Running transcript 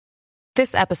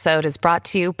This episode is brought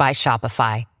to you by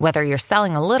Shopify. Whether you're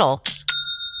selling a little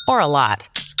or a lot,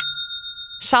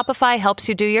 Shopify helps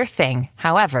you do your thing,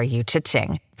 however you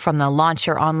cha-ching. From the launch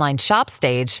your online shop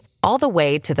stage, all the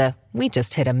way to the we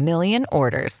just hit 1 million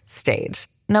orders stage.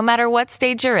 No matter what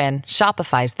stage you're in,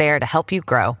 Shopify's there to help you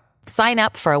grow. Sign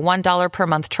up for a $1 per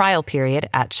month trial period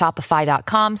at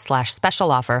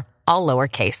shopify.com/special offer, all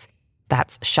lowercase.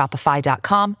 That's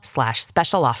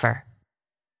shopify.com/special offer.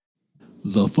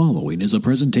 The following is a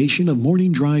presentation of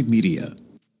Morning Drive Media.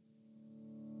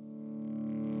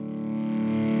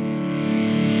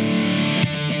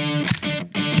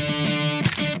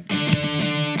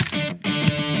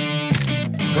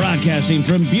 Broadcasting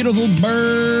from beautiful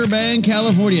Burbank,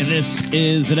 California. This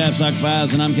is the Napzok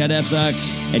Files, and I'm Kat Napzok,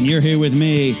 and you're here with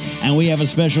me, and we have a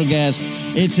special guest.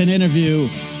 It's an interview.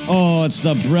 Oh, it's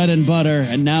the bread and butter,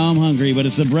 and now I'm hungry, but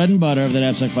it's the bread and butter of the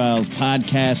Napzok Files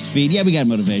podcast feed. Yeah, we got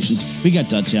motivations. We got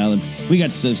Dutch Allen. We got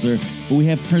Sizzler, but we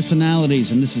have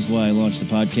personalities, and this is why I launched the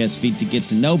podcast feed, to get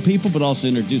to know people, but also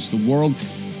introduce the world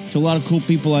to a lot of cool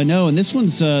people I know. And this one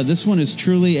is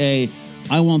truly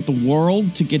I want the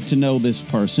world to get to know this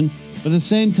person, but at the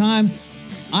same time,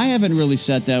 I haven't really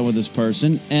sat down with this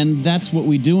person, and that's what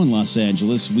we do in Los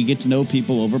Angeles. We get to know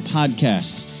people over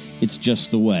podcasts. It's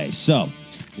just the way. So,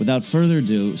 without further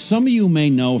ado, some of you may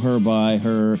know her by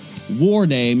her war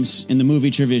names in the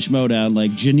movie Trivia Schmodown,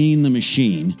 like Janine the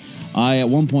Machine. I, at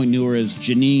one point, knew her as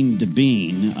Janine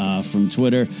DeBean from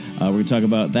Twitter. We're going to talk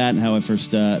about that and how I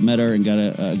first met her and got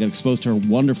exposed to her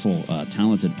wonderful,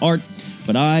 talented art.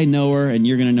 But I know her, and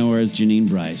you're going to know her as Janine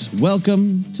Bryce.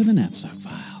 Welcome to the Napzok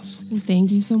Files.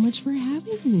 Thank you so much for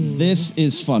having me. This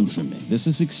is fun for me. This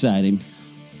is exciting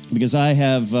because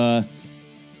I've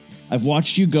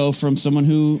watched you go from someone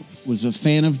who was a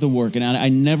fan of the work, and I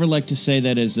never like to say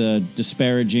that as a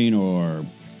disparaging or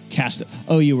cast.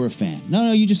 Oh, you were a fan.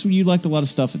 No, you liked a lot of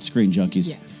stuff at Screen Junkies.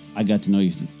 Yes. I got to know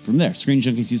you from there. Screen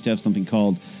Junkies used to have something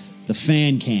called the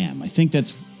Fan Cam. I think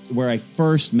that's where I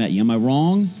first met you. Am I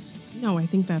wrong? No, I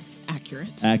think that's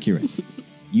accurate. Accurate.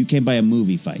 You came by a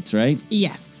movie fights, right?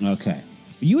 Yes. Okay.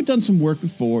 You had done some work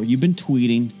before. You've been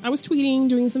tweeting. I was tweeting,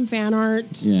 doing some fan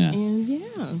art. Yeah. And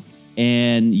yeah.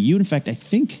 And you, in fact, I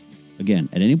think, again,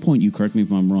 at any point, you correct me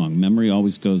if I'm wrong. Memory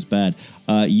always goes bad.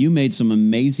 You made some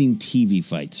amazing TV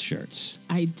Fights shirts.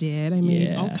 I did. I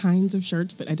made all kinds of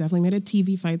shirts, but I definitely made a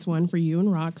TV Fights one for you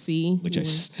and Roxy. Which I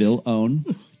still own.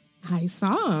 I saw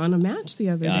on a match the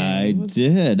other day. I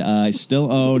did. I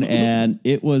still own, and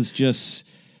it was just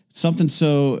something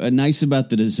so nice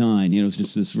about the design. You know, it was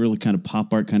just this really kind of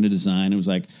pop art kind of design. It was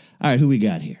like, all right, who we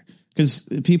got here? Because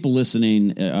people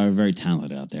listening are very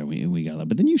talented out there. We got a lot.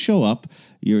 But then you show up,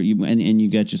 and you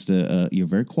got just you're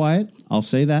very quiet. I'll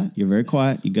say that. You're very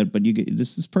quiet. You get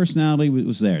this personality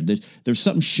was there. There's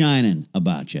something shining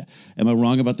about you. Am I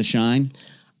wrong about the shine?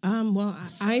 Well,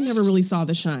 I never really saw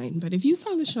the shine, but if you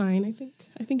saw the shine, I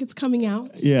think it's coming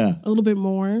out. Yeah. A little bit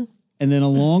more. And then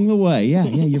along the way,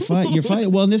 you're fine. You're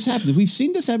fine. Well, and this happens. We've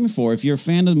seen this happen before. If you're a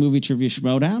fan of the movie Trivia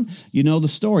Schmodown, you know the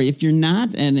story. If you're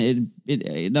not, and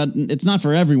it's not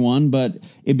for everyone, but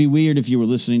it'd be weird if you were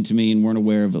listening to me and weren't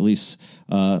aware of at least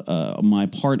my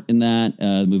part in that.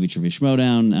 The movie Trivia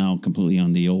Schmodown, now completely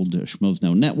on the old Schmoes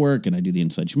Know network, and I do the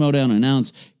Inside Schmodown,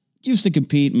 announce, used to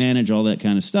compete, manage, all that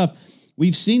kind of stuff.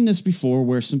 We've seen this before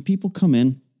where some people come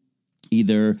in,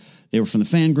 either they were from the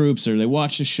fan groups or they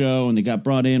watched the show and they got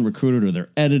brought in, recruited, or they're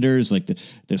editors. Like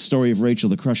the story of Rachel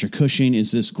the Crusher Cushing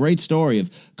is this great story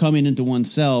of coming into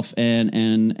oneself.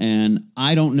 And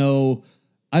I don't know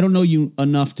you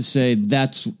enough to say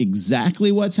that's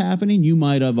exactly what's happening. You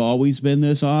might have always been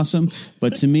this awesome.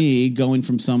 But to me, going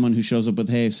from someone who shows up with,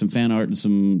 hey, some fan art and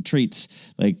some treats,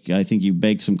 like I think you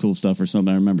baked some cool stuff or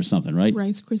something. I remember something, right?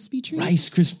 Rice Krispie treats. Rice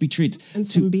Krispie treats. And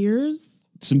some beers.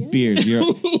 Some beers.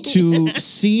 To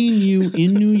seeing you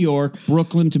in New York,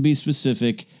 Brooklyn to be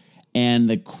specific, and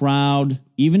the crowd,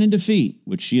 even in defeat,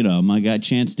 which, you know, my guy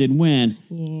Chance did win,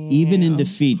 even in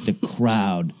defeat, the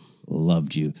crowd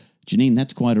loved you. Janine,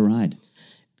 that's quite a ride.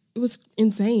 It was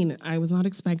insane. I was not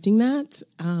expecting that.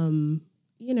 You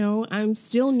know, I'm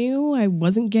still new. I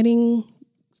wasn't getting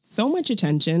so much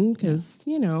attention because,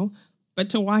 you know, but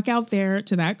to walk out there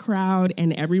to that crowd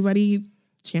and everybody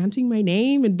chanting my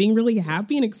name and being really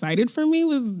happy and excited for me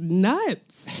was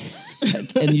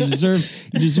nuts. And you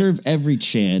deserve every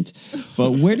chant.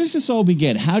 But where does this all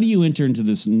begin? How do you enter into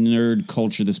this nerd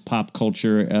culture, this pop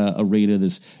culture arena,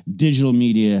 this digital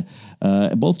media,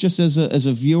 both just as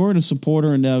a viewer and a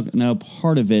supporter and now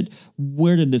part of it?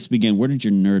 Where did this begin? Where did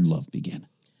your nerd love begin?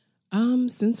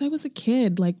 Since I was a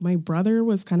kid, like my brother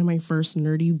was kind of my first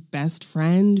nerdy best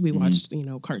friend. We watched,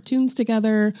 cartoons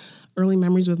together. Early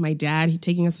memories with my dad, he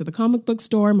taking us to the comic book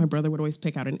store. My brother would always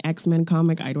pick out an X-Men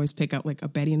comic. I'd always pick out like a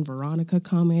Betty and Veronica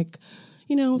comic.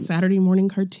 Saturday morning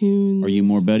cartoons. Are you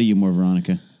more Betty? You more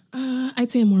Veronica?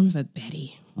 I'd say I'm more of a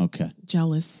Betty. Okay.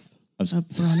 Jealous of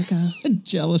Veronica.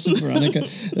 Jealous of Veronica.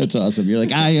 That's awesome. You're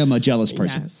like, I am a jealous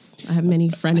person. Yes, I have many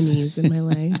frenemies in my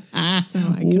life, so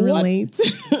I can relate.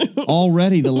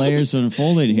 Already the layers are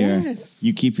unfolding here. Yes.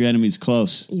 You keep your enemies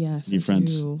close. Yes, your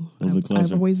friends. do. A little bit closer.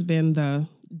 I've always been the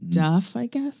duff, I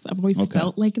guess. I've always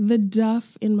felt like the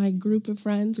duff in my group of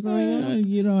friends growing up.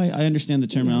 I understand the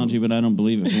terminology, but I don't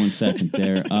believe it for 1 second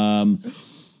there.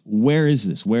 Where is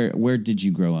this? Where did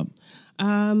you grow up?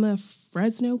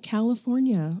 Fresno,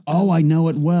 California. Oh, I know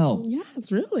it well. Yeah,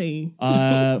 it's really.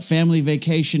 Family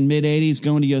vacation, mid-'80s,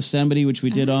 going to Yosemite, which we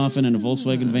did often in a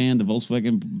Volkswagen van. The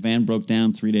Volkswagen van broke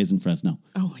down 3 days in Fresno.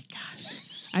 Oh, my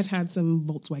gosh. I've had some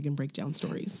Volkswagen breakdown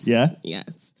stories. Yeah?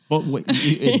 Yes. But wait,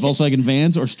 Volkswagen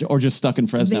vans or just stuck in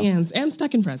Fresno? Vans. I'm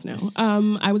stuck in Fresno.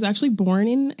 I was actually born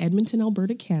in Edmonton,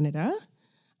 Alberta, Canada.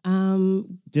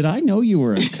 Did I know you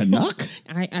were a Canuck?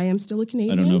 I am still a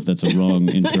Canadian. I don't know if that's a wrong,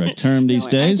 incorrect term these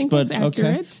days, I think but that's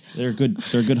accurate. Okay.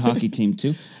 They're a good hockey team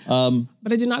too.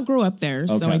 But I did not grow up there,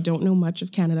 so I don't know much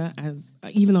of Canada.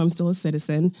 Even though I'm still a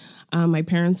citizen, my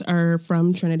parents are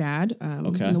from Trinidad,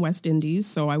 in the West Indies.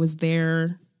 So I was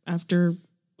there I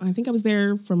think I was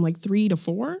there from like 3 to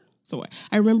 4. So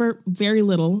I remember very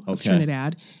little of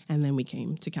Trinidad, and then we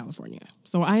came to California.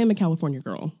 So I am a California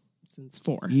girl. Since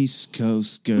 4. East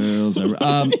Coast girls.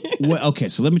 Okay,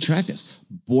 so let me track this.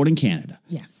 Born in Canada.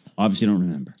 Yes. Obviously don't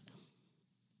remember.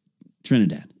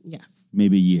 Trinidad. Yes.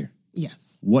 Maybe a year.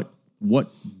 Yes. What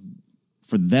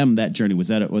for them that journey was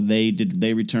that? Or did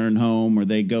they return home or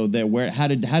they go there? How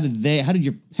did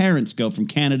your parents go from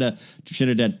Canada to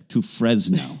Trinidad to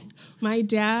Fresno? My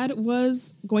dad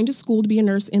was going to school to be a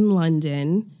nurse in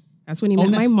London. That's when he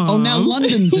met my mom. Oh, now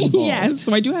London's involved. Yes.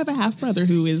 So I do have a half brother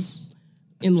who is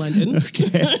in London.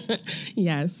 Okay.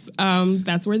 Yes.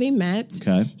 That's where they met.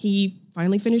 Okay. He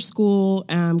finally finished school,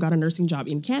 got a nursing job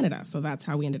in Canada. So that's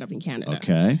how we ended up in Canada.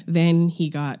 Okay. Then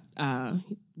he got,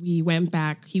 we went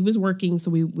back. He was working, so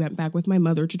we went back with my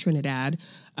mother to Trinidad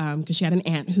because she had an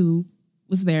aunt who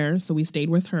was there. So we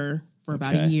stayed with her for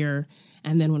about a year.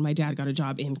 And then when my dad got a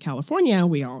job in California,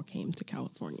 we all came to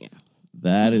California.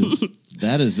 There's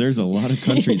a lot of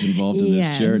countries involved in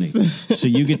this journey. So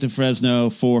you get to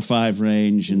Fresno 4 or 5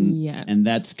 range and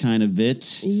that's kind of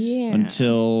it. Yeah.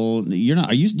 Until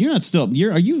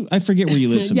I forget where you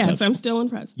live sometimes. Yes, I'm still in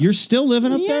Fresno. You're still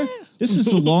living up there? This is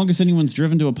the longest anyone's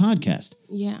driven to a podcast.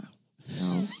 Yeah.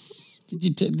 So, Did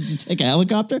you take a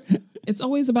helicopter? It's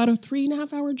always about a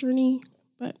 3.5 hour journey,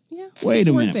 but yeah. Wait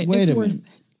a minute. Wait a minute.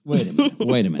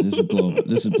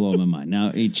 This is blowing my mind.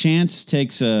 Now, a Chance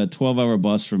takes a 12-hour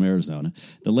bus from Arizona.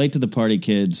 The Late to the Party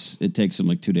kids, it takes them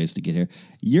like 2 days to get here.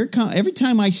 Every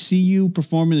time I see you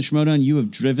perform in the Schmodown, you have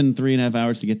driven 3.5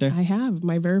 hours to get there? I have.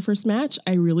 My very first match,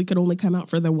 I really could only come out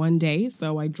for the 1 day,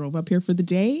 so I drove up here for the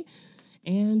day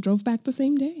and drove back the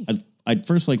same day. I'd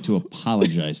first like to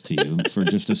apologize to you for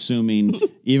just assuming,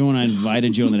 even when I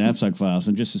invited you on the Knapsack Files,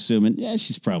 I'm just assuming,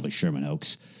 she's probably Sherman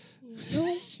Oaks.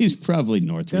 She's probably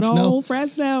Northridge. Good old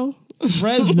Fresno.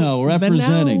 Fresno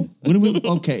representing.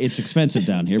 Okay, it's expensive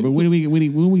down here, but when are we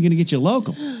going to get you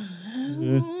local?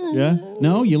 Yeah?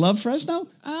 No? You love Fresno?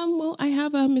 Well, I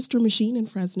have a Mr. Machine in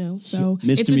Fresno, so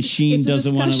Mr. Machine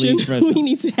doesn't want to leave Fresno. We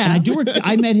need to have. And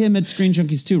I met him at Screen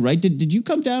Junkies too, right? Did you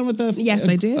come down with a? Yes,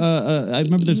 I did. I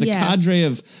remember there's a cadre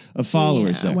of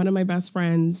followers there. One of my best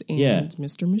friends and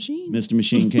Mr. Machine. Mr.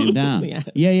 Machine came down. Yes.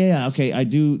 Yeah. Okay, I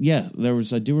do. Yeah,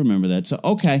 I do remember that. So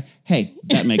okay, hey,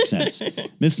 that makes sense.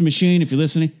 Mr. Machine, if you're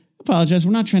listening. Apologize.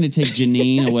 We're not trying to take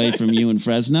Janine away from you in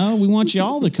Fresno. We want you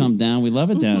all to come down. We love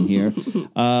it down here.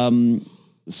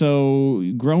 So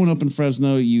growing up in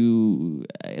Fresno, and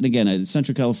again,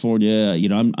 Central California,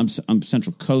 I'm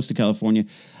Central Coast of California.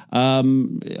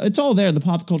 It's all there. The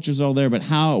pop culture is all there. But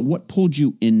what pulled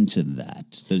you into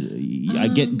that? I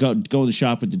get go to the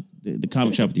shop with the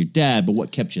comic shop with your dad, but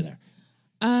what kept you there?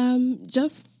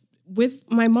 Just with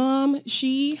my mom,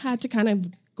 she had to kind of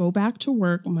go back to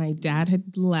work. My dad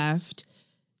had left.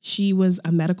 She was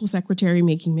a medical secretary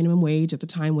making minimum wage at the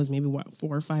time was maybe $4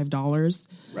 or $5.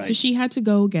 Right. So she had to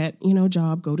go get,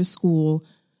 job, go to school.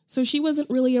 So she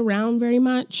wasn't really around very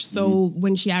much. So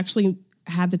when she actually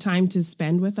had the time to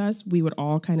spend with us, we would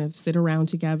all kind of sit around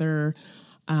together.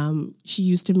 She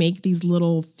used to make these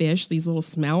little fish, these little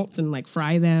smelts, and like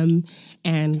fry them.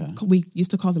 And we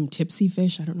used to call them tipsy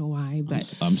fish. I don't know why,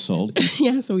 but I'm sold.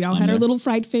 yeah. So we all had our little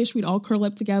fried fish. We'd all curl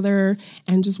up together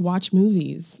and just watch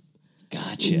movies.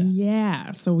 Gotcha.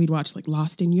 Yeah. So we'd watch like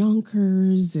Lost in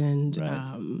Yonkers,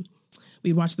 and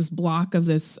we'd watch this block of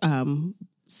this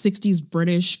 60s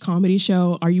British comedy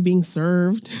show, Are You Being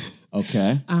Served?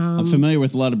 Okay. I'm familiar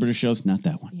with a lot of British shows, not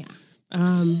that one. Yeah.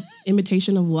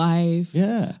 Imitation of Life.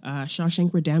 Yeah.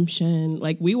 Shawshank Redemption.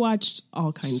 Like, we watched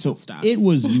all kinds of stuff. It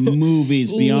was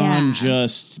movies beyond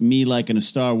just me liking a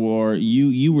Star Wars.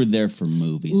 You were there for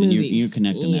movies. And you're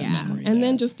connecting that memory. And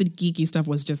then just the geeky stuff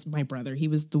was just my brother. He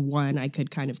was the one I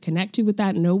could kind of connect to with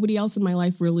that. Nobody else in my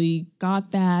life really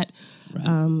got that.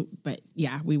 Right. But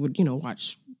yeah, we would,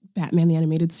 watch Batman the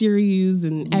Animated Series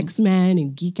and X-Men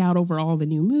and geek out over all the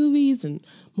new movies and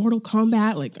Mortal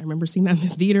Kombat. Like, I remember seeing that in the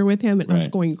theater with him and us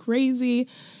going crazy.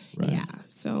 Right. Yeah.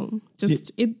 So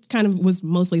just it kind of was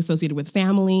mostly associated with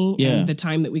family and the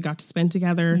time that we got to spend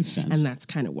together. Makes sense. And that's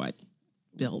kind of what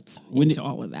built into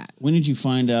all of that. When did you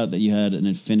find out that you had an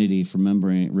affinity for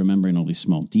remembering all these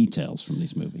small details from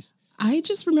these movies? I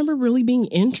just remember really being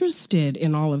interested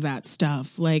in all of that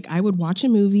stuff. Like, I would watch a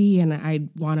movie and I'd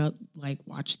want to like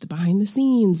watch the behind the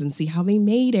scenes and see how they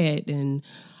made it. And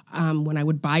when I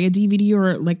would buy a DVD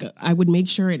or like I would make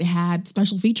sure it had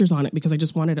special features on it because I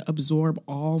just wanted to absorb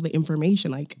all the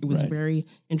information. Like, it was very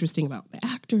interesting about the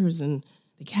actors and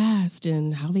the cast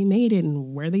and how they made it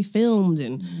and where they filmed.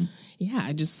 And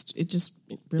it's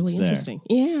really interesting.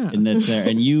 Yeah. And that's there.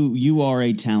 And you are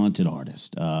a talented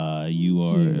artist. You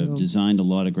have designed a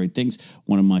lot of great things.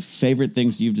 One of my favorite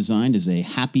things you've designed is a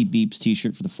Happy Beeps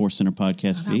t-shirt for the Force Center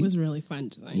podcast feed. That was really fun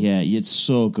design. Yeah, it's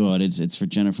so good. It's for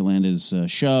Jennifer Landis'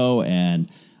 show, and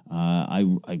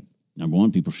I number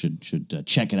one, people should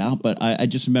check it out. But I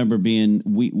just remember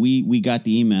we got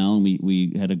the email and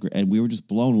we had and we were just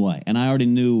blown away. And I already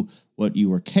knew what you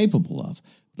were capable of.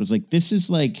 It was like, this is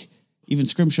like, even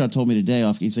Scrimshaw told me today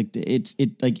off. He's like,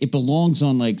 it belongs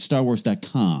on like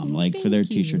StarWars.com, like for their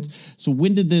t-shirts. So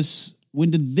when did this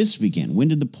begin? When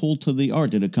did the pull to the art?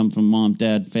 Did it come from mom,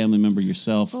 dad, family member,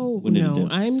 yourself? Oh, no,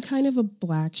 I'm kind of a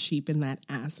black sheep in that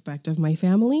aspect of my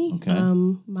family. Okay.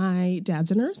 My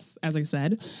dad's a nurse, as I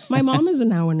said. My mom is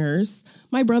now a nurse.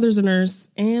 My brother's a nurse,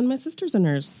 and my sister's a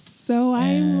nurse. So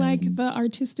I'm like the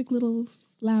artistic little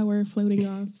flower floating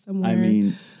off somewhere. I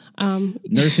mean,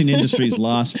 nursing industry's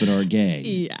lost but are gay.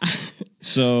 Yeah.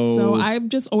 So I've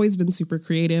just always been super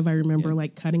creative. I remember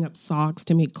like cutting up socks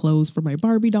to make clothes for my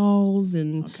Barbie dolls,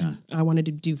 and I wanted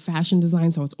to do fashion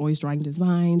design, so I was always drawing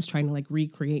designs, trying to like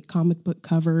recreate comic book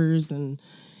covers, and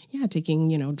taking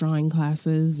drawing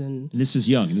classes. And this is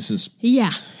young. This is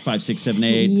 5, 6, 7,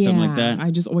 8, something like that.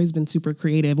 I just always been super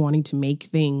creative, wanting to make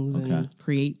things and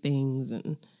create things,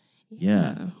 and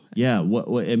yeah.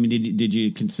 What I mean, did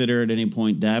you consider at any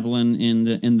point dabbling in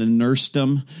the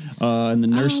nursedom, in the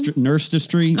nurse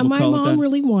industry? My mom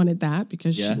really wanted that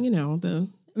because she,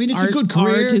 it's a good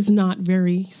career. Art is not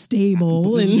very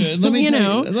stable, and let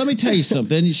me tell you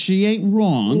something. She ain't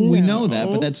wrong. We know that,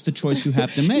 but that's the choice you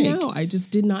have to make. No, I just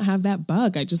did not have that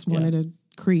bug. I just wanted to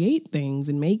create things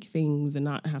and make things and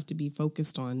not have to be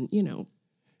focused on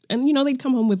And, they'd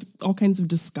come home with all kinds of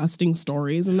disgusting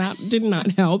stories, and that did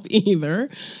not help either.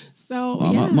 So,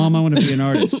 Mom, I want to be an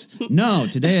artist. No,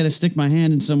 today I had to stick my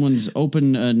hand in someone's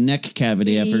open neck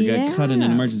cavity after it got cut in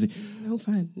an emergency. No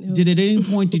fun. No. At any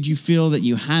point, did you feel that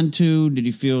you had to?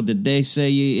 Did they say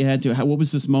you had to? What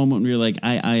was this moment where you're like,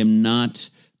 I am not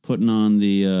putting on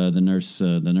the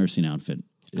nursing outfit?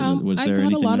 Was there I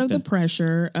got a lot like of the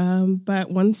pressure,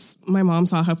 but once my mom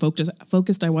saw how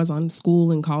focused I was on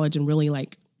school and college and really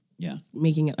like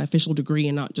making an official degree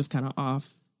and not just kind of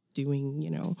off doing,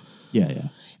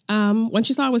 when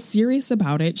she saw I was serious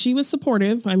about it, she was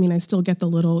supportive. I mean, I still get the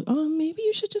little, maybe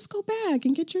you should just go back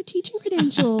and get your teaching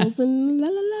credentials and la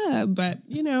la la. But,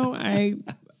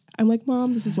 I'm like,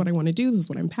 Mom, this is what I want to do. This is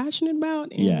what I'm passionate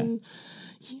about. And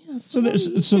so they're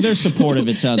supportive.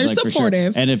 It sounds like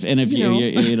supportive. For sure. And if I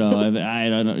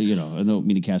don't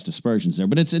mean to cast aspersions there,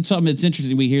 but it's something that's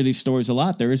interesting. We hear these stories a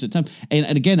lot. There is a time,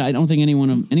 and again, I don't think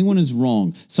anyone is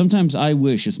wrong. Sometimes I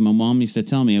wish, as my mom used to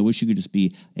tell me, I wish you could just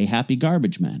be a happy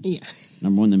garbage man. Yeah.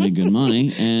 Number one, they make good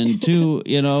money, and two,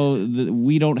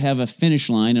 we don't have a finish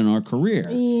line in our career.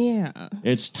 Yeah,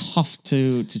 it's tough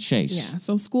to chase. Yeah.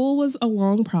 So school was a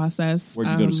long process. Where'd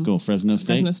you go to school? Fresno State.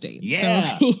 Fresno State.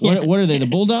 Yeah. So, What are they?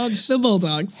 The Bulldogs? The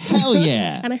Bulldogs. Hell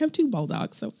yeah. And I have 2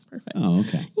 Bulldogs, so it's perfect. Oh,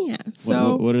 okay. Yeah.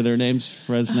 So what are their names?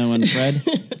 Fresno and Fred?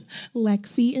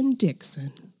 Lexi and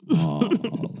Dixon. Oh,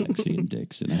 Lexi and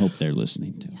Dixon. I hope they're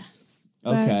listening too. Yes.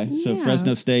 Okay, so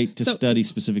Fresno State to study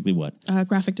specifically what?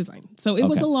 Graphic design. So it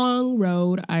was a long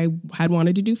road. I had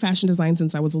wanted to do fashion design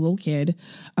since I was a little kid.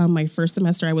 My first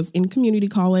semester, I was in community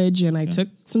college, and I took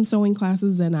some sewing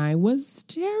classes, and I was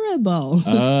terrible.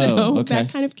 Oh, so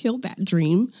that kind of killed that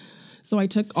dream. So I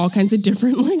took all kinds of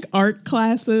different like art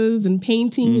classes and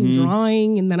painting and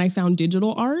drawing, and then I found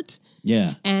digital art.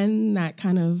 Yeah. And that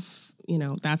kind of,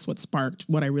 that's what sparked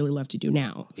what I really love to do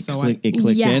now. It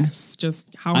clicked in? Yes,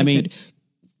 just how I could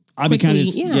I'd be kind of,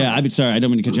 I'd be sorry. I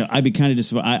don't mean to cut you off. I'd be kind of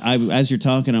disappointed. As you're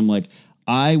talking, I'm like,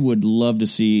 I would love to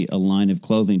see a line of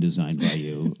clothing designed by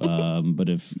you. But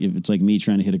if it's like me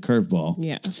trying to hit a curveball.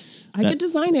 Yeah. I could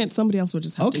design it. Somebody else would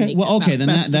just have to make it. Then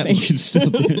that we can still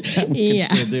do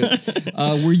it.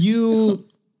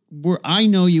 I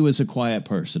know you as a quiet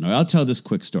person. I'll tell this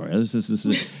quick story. This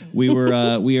is we were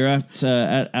out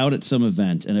at some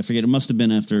event, and I forget, it must have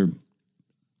been after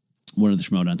one of the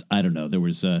Schmoedowns. I don't know. There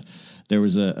was a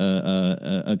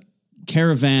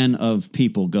caravan of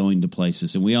people going to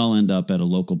places, and we all end up at a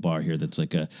local bar here that's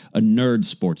like a nerd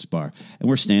sports bar, and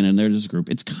we're standing there. There's a group.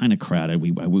 It's kind of crowded.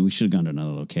 We should have gone to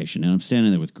another location, and I'm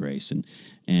standing there with Grace, and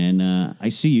I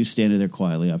see you standing there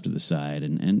quietly off to the side,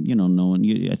 and no one.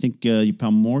 I think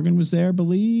Pam Morgan was there, I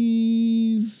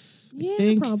believe.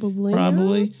 Yeah,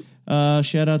 probably.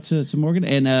 Shout out to Morgan,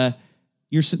 and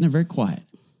you're sitting there very quiet,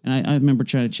 and I remember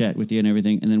trying to chat with you and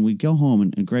everything, and then we go home,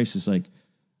 and Grace is like,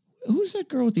 "Who's that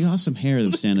girl with the awesome hair that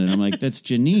was standing there?" I'm like, "That's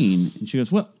Janine." And she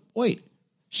goes, "What? Wait."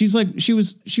 She's like, she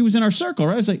was in our circle,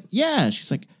 right? I was like, "Yeah."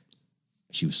 She's like,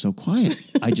 "She was so quiet.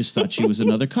 I just thought she was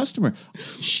another customer.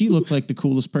 She looked like the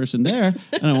coolest person there,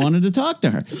 and I wanted to talk to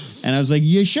her." And I was like,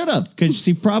 "You should have," because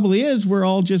she probably is.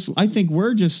 I think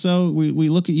we're just so, we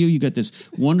look at you. You got this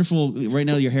wonderful, right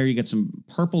now your hair, you got some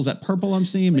purple. Is that purple I'm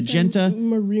seeing? It's magenta? Like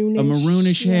a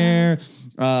maroonish hair.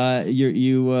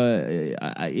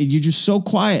 You're just so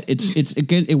quiet. It's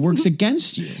again, it works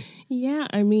against you. Yeah,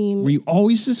 I mean, were you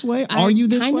always this way? Are you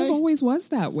this way? I kind of always was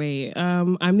that way.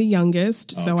 I'm the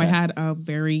youngest, so I had a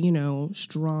very,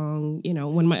 strong,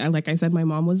 when like I said, my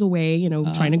mom was away,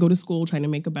 trying to go to school, trying to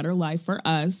make a better life for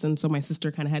us, and so my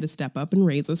sister kind of had to step up and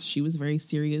raise us. She was very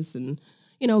serious and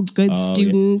good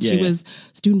student. She was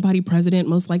student body president,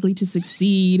 most likely to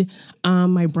succeed.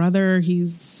 My brother,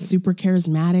 he's super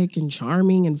charismatic and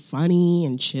charming and funny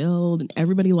and chilled, and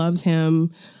everybody loves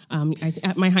him.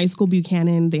 At my high school,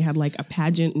 Buchanan, they had like a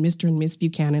pageant, Mr. and Miss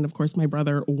Buchanan. Of course, my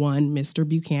brother won Mr.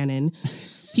 Buchanan.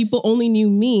 People only knew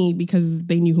me because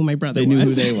they knew who my brother was. They knew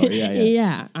who they were, yeah.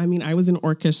 Yeah, I mean, I was in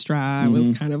orchestra. I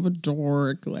was kind of a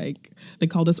dork. Like, they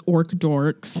called us orc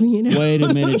dorks, Wait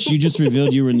a minute. You just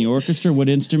revealed you were in the orchestra. What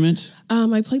instrument?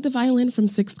 I played the violin from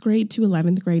 6th grade to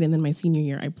 11th grade, and then my senior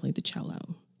year, I played the cello.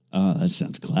 Oh, that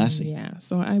sounds classy. Yeah,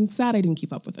 so I'm sad I didn't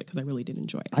keep up with it because I really did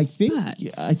enjoy it. I think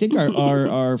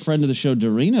our friend of the show,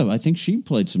 Dorina, I think she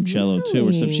played some cello too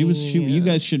or something. You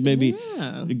guys should maybe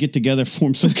get together,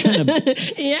 form some kind of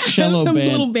cello some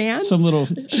band, little band, some little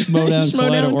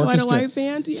Schmoedown orchestra live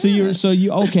band. Yeah. So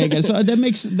you okay? Guys, so that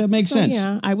makes sense.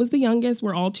 Yeah, I was the youngest.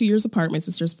 We're all 2 years apart. My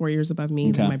sister's 4 years above me,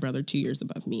 and my brother 2 years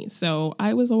above me. So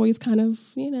I was always kind of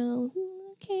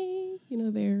okay.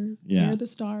 They're the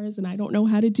stars, and I don't know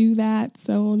how to do that,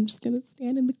 so I'm just gonna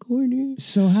stand in the corner.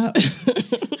 So how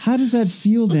does that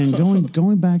feel then?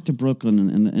 Going back to Brooklyn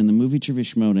and the movie trivia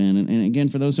Schmoedown, and again,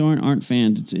 for those who aren't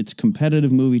fans, it's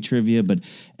competitive movie trivia, but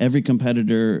every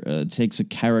competitor takes a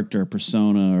character, a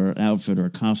persona, or an outfit, or a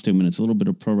costume, and it's a little bit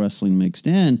of pro wrestling mixed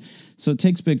in. So it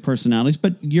takes big personalities,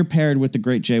 but you're paired with the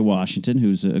great Jay Washington,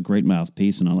 who's a great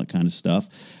mouthpiece and all that kind of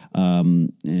stuff.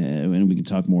 And we can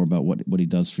talk more about what he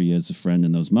does for you as a friend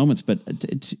in those moments. But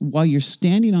while you're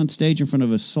standing on stage in front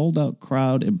of a sold-out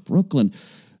crowd in Brooklyn,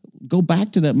 go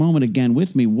back to that moment again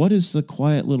with me. What is the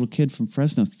quiet little kid from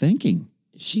Fresno thinking?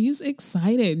 She's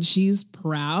excited. She's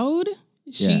proud.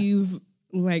 She's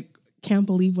like, can't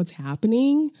believe what's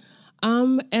happening.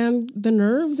 And the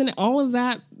nerves and all of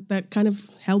that kind of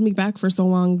held me back for so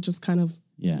long just kind of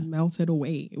melted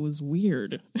away. It was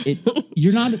weird.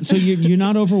 You're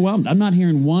not overwhelmed. I'm not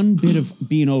hearing one bit of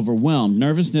being overwhelmed.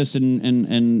 Nervousness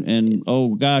and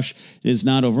oh gosh is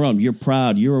not overwhelmed. You're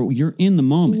proud. You're in the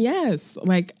moment. Yes.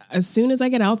 Like as soon as I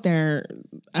get out there,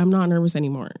 I'm not nervous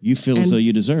anymore. You feel as though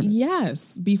you deserve it.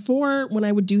 Yes. Before, when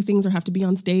I would do things or have to be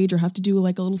on stage or have to do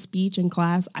like a little speech in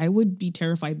class, I would be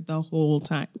terrified the whole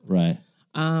time. Right.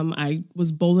 I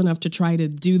was bold enough to try to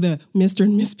do the Mr.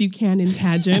 and Miss Buchanan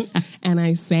pageant, and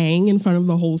I sang in front of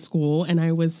the whole school, and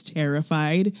I was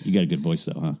terrified. You got a good voice,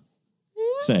 though, huh?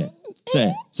 Say it.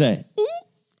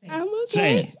 I'm okay.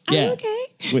 Say it. Yeah. I'm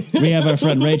okay. We have our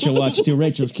friend Rachel watching too.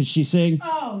 Rachel, can she sing?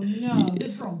 Oh, no.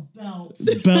 This girl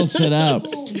belts. Belts it out.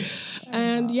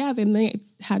 And then they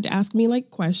had to ask me like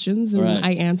questions, and Right.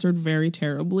 I answered very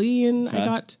terribly, and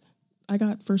I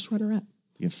got first runner up.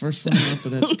 Yeah, first one up,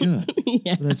 but that's good.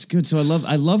 Yeah. That's good. So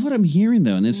I love what I'm hearing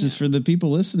though, and this is for the people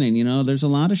listening. You know, there's a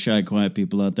lot of shy, quiet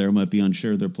people out there who might be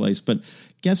unsure of their place. But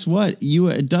guess what?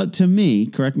 You, to me,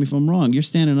 correct me if I'm wrong. You're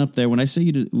standing up there when I say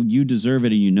you deserve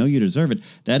it, and you know you deserve it.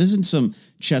 That isn't some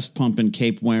chest pumping,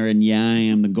 cape wearing. Yeah, I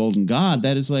am the golden god.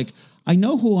 That is like, I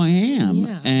know who I am,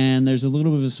 and there's a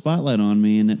little bit of a spotlight on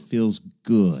me, and it feels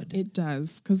good. It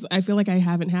does, because I feel like I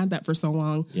haven't had that for so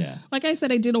long. Yeah. Like I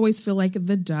said, I did always feel like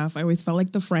the duff. I always felt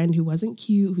like the friend who wasn't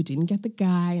cute, who didn't get the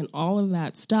guy, and all of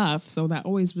that stuff. So that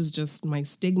always was just my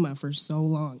stigma for so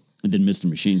long. And then Mr.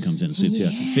 Machine comes in and sweeps you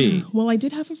off your feet. Well, I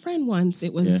did have a friend once.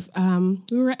 It was,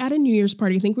 we were at a New Year's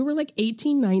party. I think we were like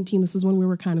 18, 19. This is when we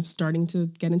were kind of starting to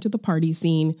get into the party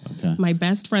scene. Okay. My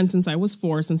best friend since I was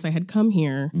 4, since I had come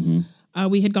here,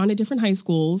 we had gone to different high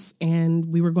schools, and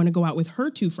we were going to go out with her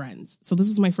 2 friends. So this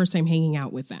was my first time hanging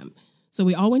out with them. So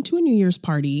we all went to a New Year's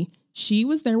party. She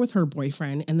was there with her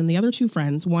boyfriend, and then the other 2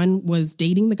 friends, one was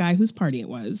dating the guy whose party it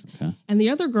was. Okay. And the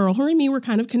other girl, her and me were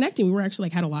kind of connecting. We were actually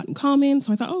like had a lot in common.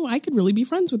 So I thought, oh, I could really be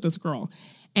friends with this girl.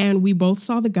 And we both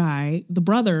saw the guy, the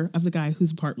brother of the guy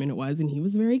whose apartment it was, and he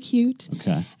was very cute.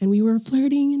 Okay. And we were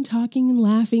flirting and talking and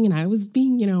laughing, and I was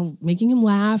being, making him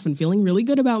laugh and feeling really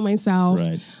good about myself.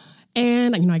 Right.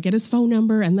 And, I get his phone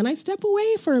number, and then I step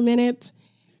away for a minute,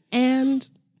 and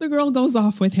the girl goes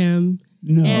off with him.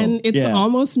 No. And it's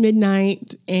almost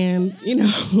midnight, and,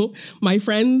 my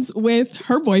friend's with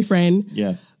her boyfriend.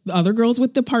 Yeah. The other girl's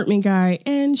with the apartment guy,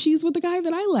 and she's with the guy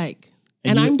that I like.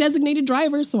 And I'm designated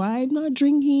driver, so I'm not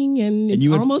drinking, and it's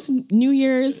almost New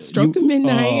Year's, stroke of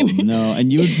midnight. Oh, no.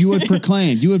 And you would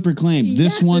proclaim,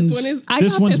 yes, this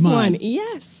one's mine.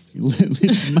 Yes.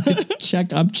 It's my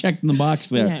check. I'm checking the box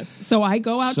there. Yes. So I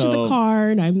go out to the car,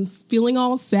 and I'm feeling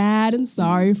all sad and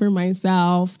sorry for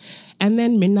myself. And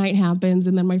then midnight happens,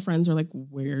 and then my friends are like,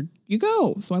 "Where'd you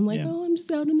go?" So I'm like, "Oh, I'm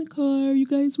just out in the car. You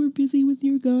guys were busy with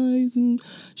your guys, and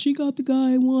she got the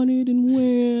guy I wanted, and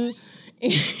where."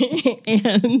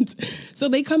 And so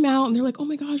they come out, and they're like, "Oh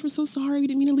my gosh, we're so sorry. We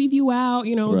didn't mean to leave you out."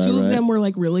 Two of them were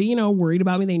like really, worried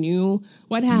about me. They knew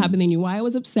what happened. They knew why I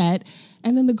was upset.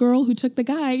 And then the girl who took the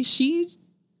guy, she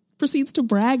proceeds to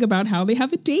brag about how they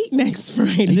have a date next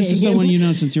Friday. And this is someone you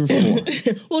know since you were 4.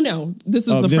 Well, no, this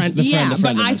is the friend. The friend.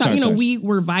 But I thought, sorry. we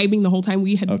were vibing the whole time.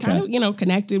 We had kind of,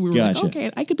 connected. We were like,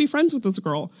 okay, I could be friends with this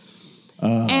girl.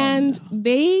 And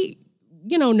they,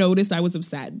 noticed I was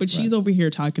upset. But she's over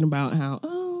here talking about how,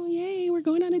 oh, yay, we're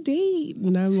going on a date.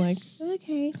 And I'm like,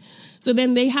 okay. So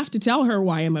then they have to tell her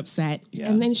why I'm upset. Yeah.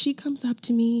 And then she comes up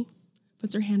to me,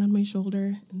 puts her hand on my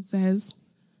shoulder, and says,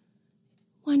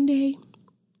 one day,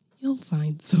 you'll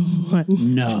find someone.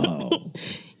 No.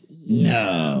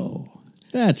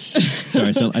 That's sorry.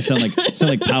 I sound like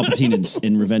Palpatine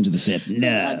in Revenge of the Sith. No.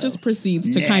 That just proceeds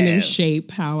to kind of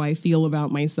shape how I feel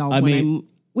about myself when I'm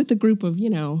with a group of,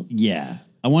 Yeah.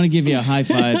 I want to give you a high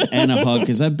five and a hug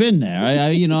because I've been there.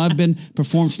 I've been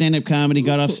performed stand-up comedy,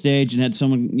 got off stage, and had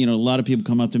someone, a lot of people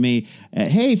come up to me.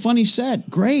 Hey, funny set,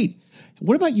 great.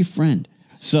 What about your friend?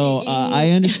 So I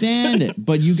understand it,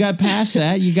 but you got past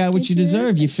that. You got what you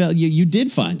deserve. You felt you did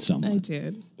find someone. I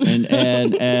did,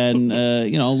 and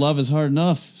love is hard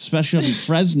enough, especially in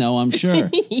Fresno. I'm sure.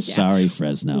 Yeah. Sorry,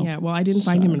 Fresno. Yeah, well, I didn't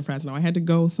find him in Fresno. I had to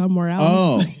go somewhere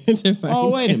else.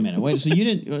 Wait a minute. Wait, so you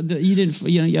didn't.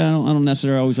 I don't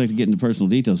necessarily always like to get into personal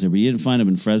details here, but you didn't find him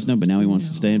in Fresno, but now he wants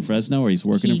to stay in Fresno, or he's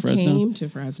working in Fresno. He came to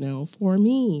Fresno for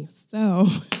me, so.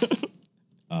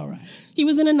 All right. He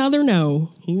was in another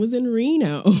He was in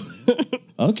Reno.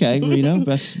 Okay, Reno,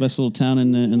 best little town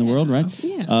in the world, right?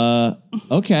 Yeah.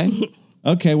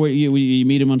 Okay. Where you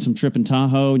meet him on some trip in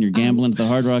Tahoe, and you're gambling at the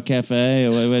Hard Rock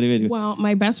Cafe. Well,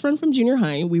 my best friend from junior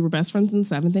high, we were best friends in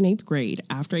 7th and 8th grade.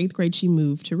 After 8th grade, she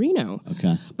moved to Reno.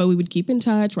 Okay. But we would keep in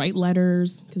touch, write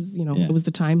letters, because it was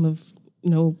the time of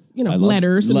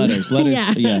letters. Letters,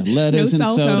 yeah, letters and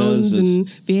cell sodas phones and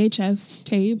VHS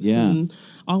tapes and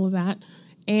all of that.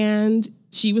 And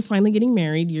she was finally getting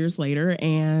married years later,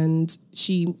 and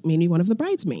she made me one of the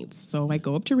bridesmaids. So I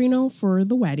go up to Reno for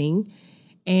the wedding,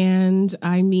 and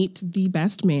I meet the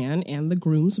best man and the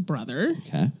groom's brother.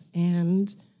 Okay.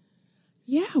 And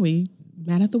we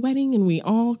met at the wedding, and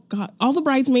all the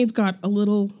bridesmaids got a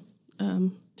little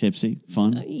tipsy,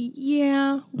 fun.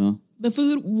 The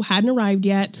food hadn't arrived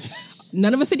yet.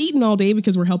 None of us had eaten all day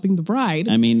because we're helping the bride.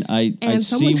 I mean, I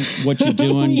see what you're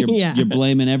doing. You're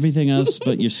blaming everything else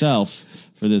but yourself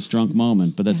for this drunk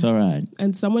moment, but that's all right.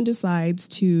 And someone decides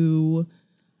to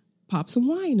pop some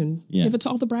wine and give it to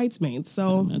all the bridesmaids.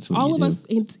 So that's what all you of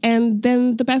do. us, and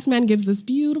then the best man gives this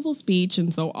beautiful speech.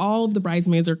 And so all of the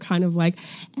bridesmaids are kind of like,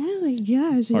 oh my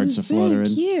gosh, Hearts it's are so fluttering.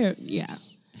 cute. Yeah.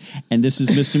 And this is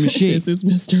Mr. Machine. This is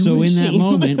Mr. So Machine. in that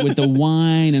moment with the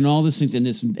wine and all these things and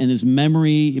this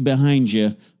memory behind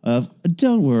you of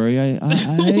don't worry,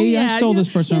 I stole this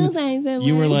person.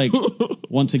 You were like,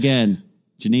 once again,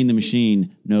 Janine the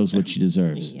Machine knows what she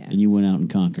deserves. Yes. And you went out and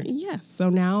conquered. Yes. So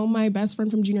now my best friend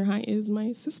from junior high is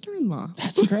my sister-in-law.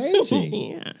 That's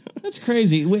crazy. Yeah. That's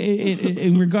crazy.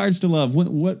 In regards to love,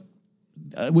 what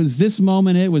was this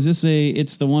moment it? Was this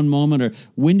it's the one moment, or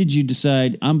when did you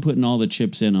decide I'm putting all the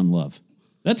chips in on love?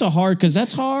 That's hard.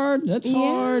 That's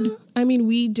hard. I mean,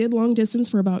 we did long distance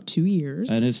for about 2 years.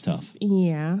 That is tough.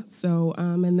 Yeah. So,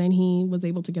 and then he was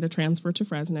able to get a transfer to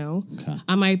Fresno. Okay.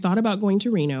 I thought about going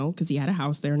to Reno because he had a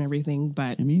house there and everything,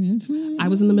 but I mean, I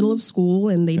was in the middle of school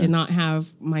and they did not have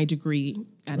my degree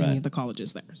at any Right. of the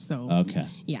colleges there. So, okay.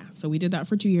 yeah. So we did that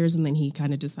for 2 years and then he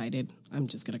kind of decided, I'm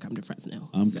just going to come to Fresno.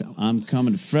 I'm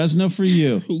coming to Fresno for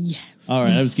you. Yes. All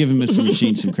right, I was giving Mr.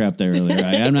 Machine some crap there earlier.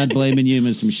 I'm not blaming you,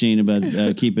 Mr. Machine, about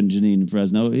keeping Janine in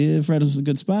Fresno. Fresno's a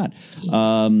good spot.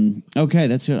 Okay,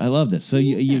 that's it. I love this. So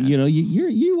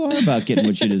you are about getting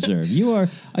what you deserve. You are.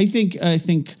 I think.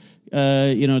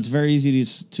 It's very easy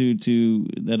to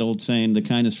that old saying, the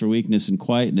kindness for weakness and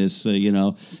quietness.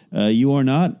 You are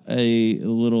not a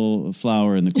little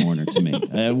flower in the corner to me.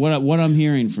 What I'm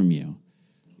hearing from you.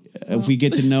 If we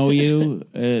get to know you,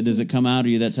 does it come out? Are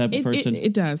you that type of person?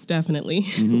 It does, definitely.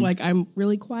 Mm-hmm. Like, I'm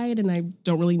really quiet and I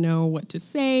don't really know what to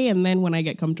say. And then when I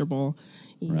get comfortable,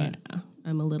 Right.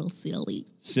 I'm a little silly.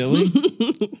 Silly?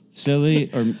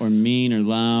 Silly or mean or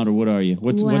loud, or what are you?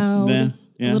 Loud,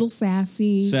 Yeah. a little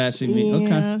sassy. Sassy, mean.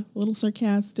 Okay. A little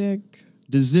sarcastic.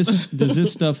 Does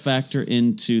this stuff factor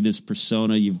into this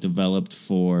persona you've developed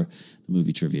for the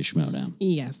movie Trivia Schmodown?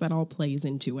 Yes, that all plays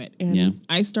into it. And Yeah.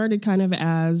 I started kind of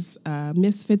as a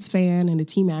Misfits fan and a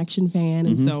Team Action fan.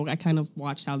 And so I kind of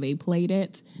watched how they played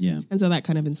it. Yeah. And so that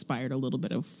kind of inspired a little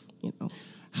bit of,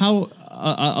 How,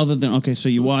 other than, okay, so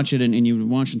you watch it and you've been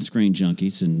watching Screen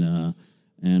Junkies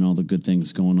and all the good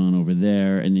things going on over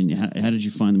there. And then how did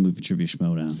you find the movie Trivia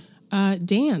Schmodown?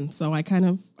 Dan. So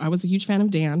I was a huge fan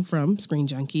of Dan from Screen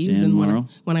Junkies. Dan and Morrow.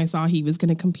 when I saw he was going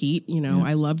to compete,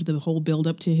 I loved the whole build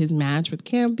up to his match with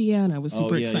Campia and I was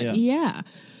super excited. Yeah.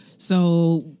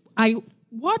 So I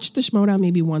watched the Schmodown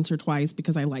maybe once or twice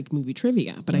because I liked movie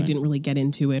trivia, but I didn't really get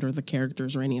into it or the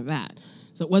characters or any of that.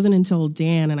 So it wasn't until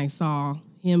Dan and I saw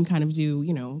him kind of do,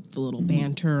 the little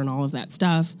banter and all of that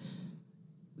stuff.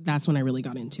 That's when I really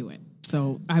got into it.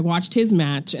 So I watched his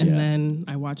match and then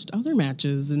I watched other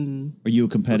matches and Are you a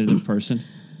competitive person?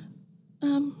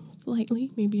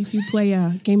 slightly. Maybe if you play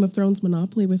Game of Thrones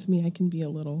Monopoly with me, I can be a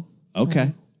little.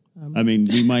 Okay. I mean,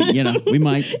 we might, we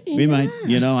might,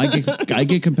 I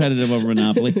get competitive over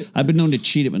Monopoly. I've been known to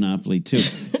cheat at Monopoly too.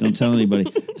 Don't tell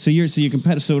anybody. So you're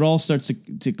competitive. So it all starts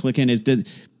to click in.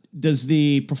 Does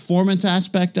the performance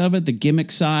aspect of it, the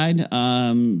gimmick side,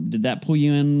 did that pull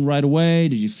you in right away?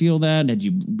 Did you feel that? Had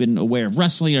you been aware of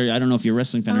wrestling? Or I don't know if you're a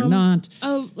wrestling fan or not.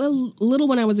 A little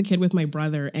when I was a kid with my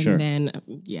brother, and then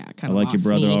kind I of like your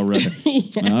brother already.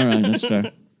 All right, that's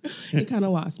fair. It kind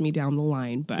of lost me down the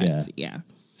line, but yeah.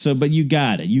 So, but you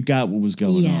got it. You got what was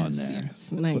going on there.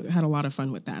 Yes, and I had a lot of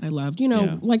fun with that. I loved,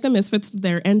 like the Misfits,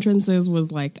 their entrances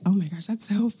was like, oh my gosh, that's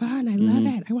so fun. I love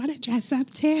it. I want to dress up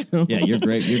too. Yeah, you're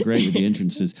great. You're great with the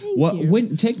entrances.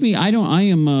 you. Take me? I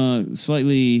am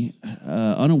slightly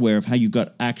unaware of how you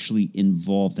got actually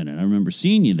involved in it. I remember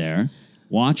seeing you there,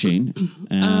 watching,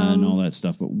 and all that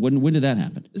stuff. But when did that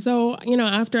happen? So,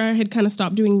 after I had kind of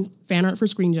stopped doing fan art for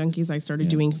Screen Junkies, I started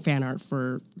doing fan art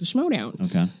for the Schmodown.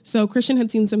 Okay. So Christian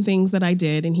had seen some things that I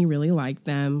did, and he really liked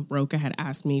them. Roca had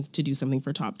asked me to do something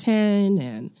for Top 10,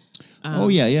 and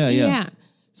yeah.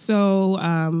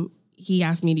 So he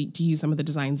asked me to use some of the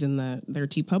designs in their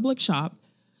TeePublic shop.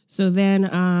 So then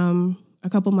a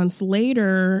couple months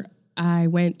later, I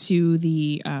went to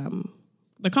the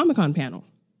Comic-Con panel.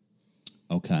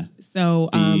 Okay. So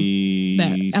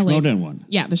the LA Schmodown one.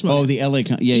 Yeah, the Schmodown. Oh, the LA.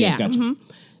 Yeah, gotcha. Mm-hmm.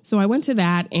 So I went to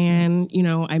that and,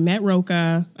 I met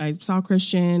Roca, I saw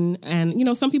Christian and,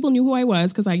 some people knew who I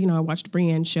was because I watched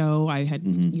Brienne's show. I had,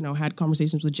 had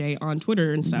conversations with Jay on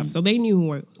Twitter and stuff. So they knew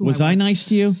who I was. Was I nice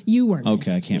to you? You were nice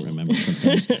Okay, I can't remember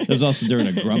sometimes. It was also during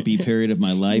a grumpy period of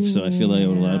my life, so I feel like I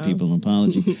owe a lot of people an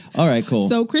apology. All right, cool.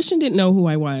 So Christian didn't know who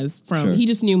I was from. He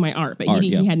just knew my art, but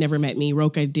he had never met me.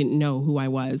 Roca didn't know who I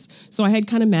was. So I had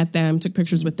kind of met them, took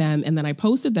pictures with them, and then I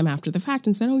posted them after the fact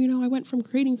and said, I went from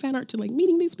creating fan art to like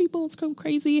meeting these these people. It's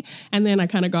crazy. And then I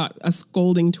kind of got a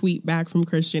scolding tweet back from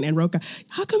Christian and Roka.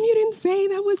 How come you didn't say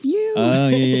that was you? Oh,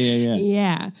 yeah.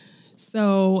 Yeah.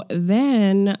 So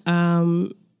then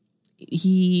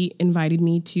he invited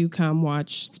me to come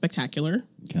watch Spectacular.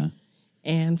 Okay.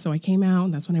 And so I came out,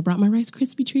 and that's when I brought my Rice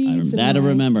Krispie treats. I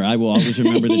remember. I will always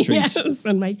remember the treats. Yes,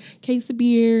 and my case of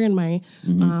beer and my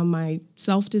my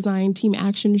self-designed Team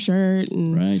Action shirt.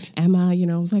 And right. Emma,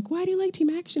 was like, why do you like Team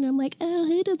Action? I'm like, oh,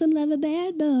 who doesn't love a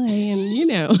bad boy?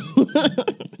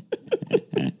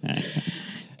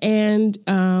 And,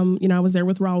 And, I was there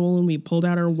with Raul, and we pulled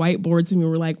out our whiteboards, and we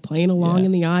were like playing along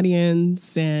in the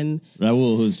audience. And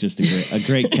Raul, who's just a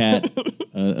great cat,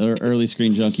 early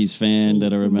Screen Junkies fan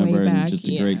that I remember, back, and just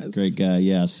a great guy.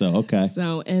 Yeah. So, okay.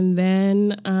 So, and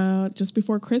then just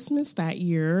before Christmas that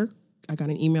year, I got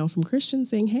an email from Christian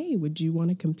saying, hey, would you want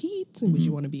to compete? And would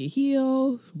you want to be a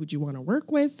heel? Who would you want to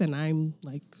work with? And I'm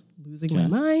like losing my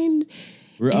mind.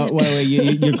 Wait,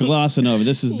 you're glossing over.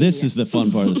 This is the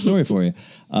fun part of the story for you.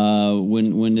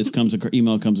 When this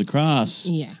email comes across,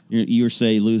 you're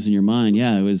say losing your mind.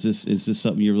 Yeah, is this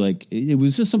something you're like?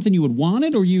 Was this something you would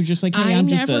wanted, or you just like? Hey, I'm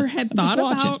just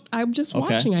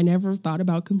watching. I never thought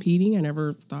about competing. I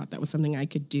never thought that was something I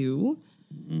could do.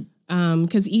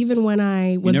 Because even when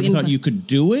I was, you never thought you could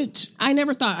do it. I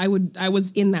never thought I would. I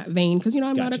was in that vein because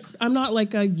I'm not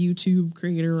like a YouTube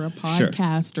creator or a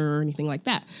podcaster or anything like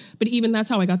that. But even that's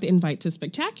how I got the invite to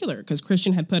Spectacular, because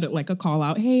Christian had put it like a call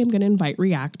out. Hey, I'm going to invite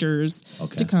reactors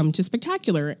to come to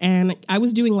Spectacular, and I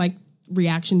was doing like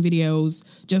reaction videos,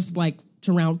 just like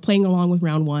playing along with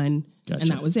round one, and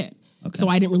that was it. Okay. So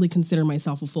I didn't really consider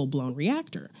myself a full blown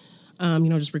reactor.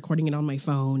 Just recording it on my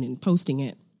phone and posting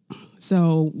it.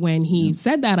 So when he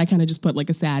said that, I kind of just put like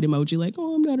a sad emoji, like,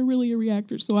 oh, I'm not really a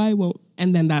reactor, so I won't.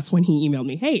 And then that's when he emailed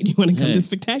me, hey, do you want to come to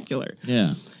Spectacular?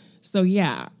 Yeah. So,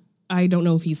 I don't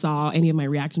know if he saw any of my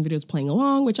reaction videos playing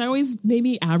along, which I always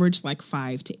maybe averaged like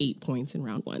 5 to 8 points in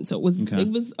round one. So it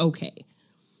was okay.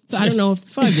 So I don't know if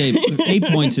 5 to 8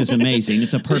 points is amazing.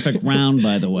 It's a perfect round,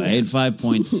 by the way. At 5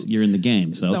 points, you're in the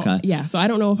game. So okay. Yeah. So I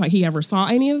don't know if he ever saw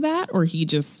any of that, or he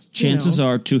just chances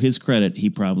are, to his credit, he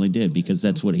probably did, because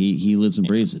that's what he lives and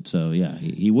breathes it. So yeah,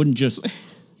 he wouldn't just.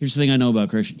 Here's the thing I know about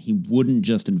Christian: he wouldn't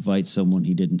just invite someone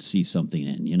he didn't see something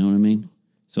in. You know what I mean?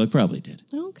 So I probably did.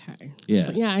 Okay.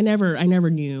 Yeah. So, I never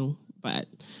knew, but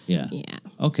yeah.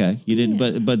 Okay, you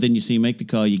didn't, but then you make the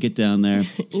call, you get down there.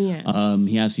 He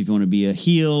asks you if you want to be a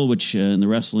heel, which in the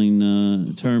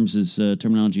wrestling terms is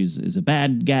terminology is a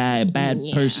bad guy, a bad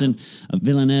person, a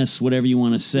villainess, whatever you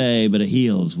want to say. But a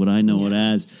heel is what I know it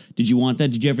as. Did you want that?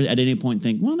 Did you ever at any point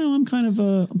think, well, no, I'm kind of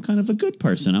a good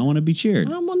person. I want to be cheered.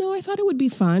 Well, no, I thought it would be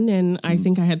fun, and I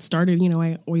think I had started.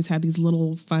 I always had these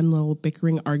fun little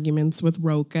bickering arguments with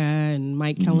Roka and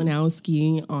Mike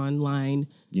Kalinowski online.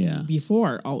 Yeah.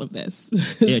 Before all of this.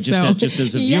 Yeah, just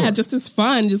as a viewer. Yeah, just as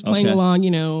fun, just playing along,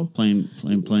 Playing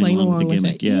along with the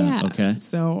gimmick. Yeah. Okay.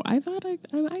 So I thought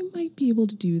I might be able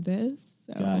to do this.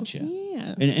 So, gotcha.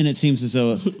 Yeah. And it seems as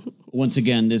though, once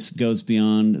again, this goes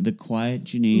beyond the quiet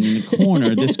Janine in the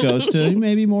corner. This goes to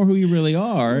maybe more who you really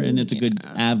are, and it's a good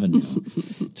avenue.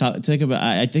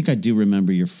 I think I do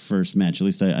remember your first match. At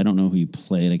least I don't know who you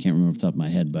played. I can't remember off the top of my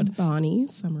head, but Bonnie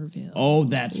Somerville. Oh,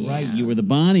 that's right. You were the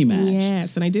Bonnie match.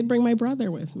 Yes, and I did bring my brother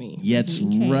with me. So that's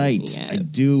right. Yes. I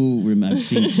do remember. I've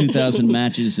seen 2,000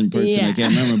 matches in person. I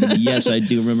can't remember, but yes, I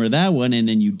do remember that one. And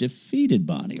then you defeated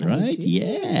Bonnie, right?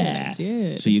 I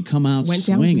did. So you come out went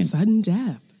swinging. Down to sudden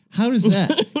death. How does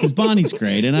that? Because Bonnie's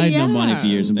great, and I've known Bonnie for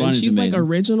years, and Bonnie's she's amazing. She's like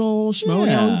original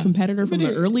Schmoedown competitor from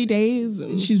the early days.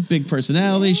 And she's big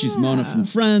personality. She's Mona from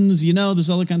Friends. There's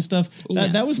all that kind of stuff.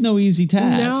 That was no easy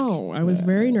task. No, I was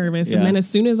very nervous. And then as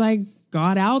soon as I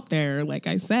got out there, like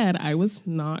I said, I was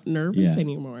not nervous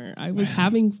anymore. I was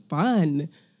having fun.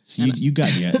 So you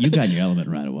got your element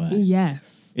right away.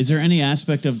 Yes. Is there any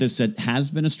aspect of this that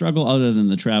has been a struggle other than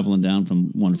the traveling down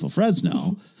from wonderful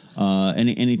Fresno?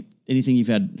 Anything you've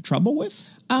had trouble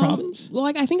with? Problems? Well,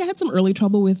 I think I had some early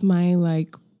trouble with my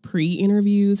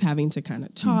pre-interviews, having to kind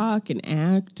of talk and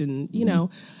act, and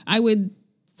I would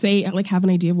say have an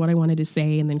idea of what I wanted to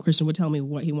say, and then Christian would tell me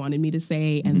what he wanted me to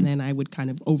say, and then I would kind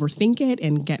of overthink it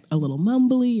and get a little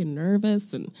mumbly and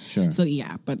nervous, and so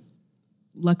but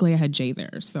luckily I had Jay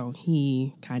there, so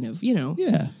he kind of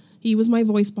he was my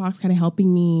voice box, kind of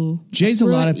helping me. Jay's a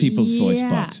lot of people's voice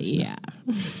boxes. Yeah.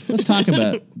 Let's talk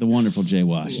about the wonderful Jay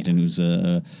Washington, who's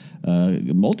a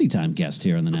multi-time guest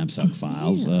here on the Knapsack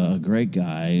Files. A great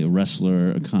guy, a wrestler,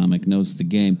 a comic, knows the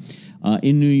game.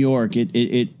 In New York,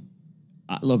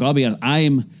 look, I'll be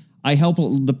honest. I help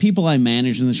the people I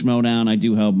manage in the Schmodown. I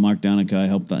do help Mark Donica. I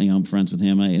help, I'm friends with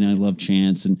him. I love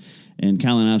Chance and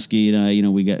Kalinowski and I,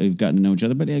 we've gotten to know each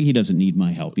other, but he doesn't need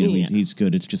my help. He's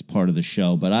good. It's just part of the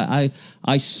show. But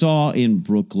I saw in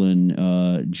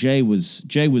Brooklyn, Jay was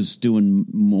doing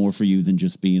more for you than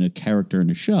just being a character in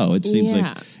a show. It seems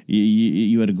like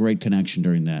you had a great connection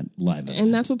during that live event.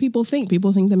 And that's what people think.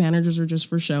 People think the managers are just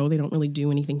for show. They don't really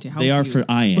do anything to help. They are you.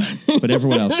 I am, but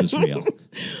everyone else is real.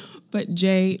 But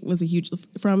Jay was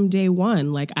from day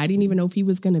one. Like, I didn't even know if he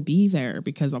was going to be there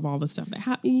because of all the stuff that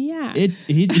happened. Yeah.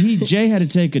 Jay had to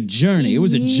take a journey. It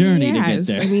was a journey to get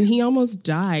there. I mean, he almost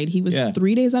died. He was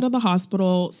 3 days out of the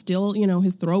hospital. Still,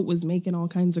 his throat was making all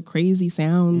kinds of crazy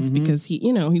sounds because he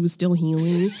was still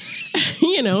healing.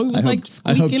 He was like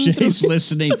squeaking. I hope Jay's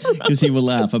listening because he will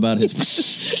laugh about his...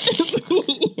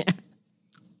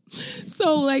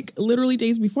 So, like, literally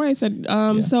days before, I said,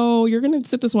 so you're going to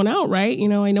sit this one out, right?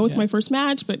 I know it's my first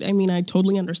match, but I mean, I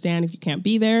totally understand if you can't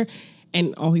be there.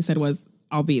 And all he said was,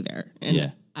 I'll be there.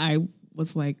 And I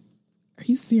was like, are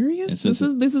you serious? This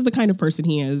is the kind of person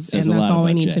he is. And that's all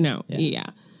I need to know. Yeah.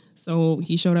 So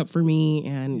he showed up for me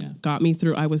and got me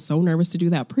through. I was so nervous to do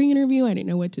that pre-interview. I didn't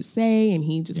know what to say. And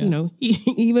he just,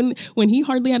 even when he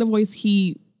hardly had a voice,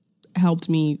 he helped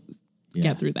me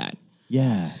get through that.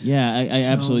 I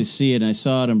absolutely see it. And I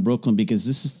saw it in Brooklyn because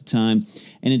this is the time,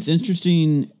 and it's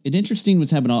interesting. It's interesting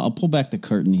what's happening. I'll pull back the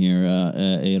curtain here,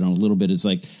 a little bit. It's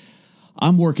like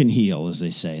I'm working heel, as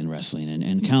they say in wrestling,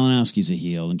 and Kalinowski's a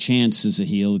heel, and Chance is a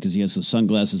heel because he has the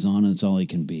sunglasses on, and it's all he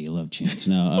can be. I love Chance.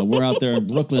 Now we're out there in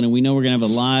Brooklyn, and we know we're gonna have a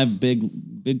live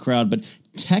big crowd, but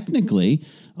technically.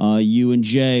 You and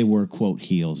Jay were, quote,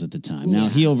 heels at the time. Now,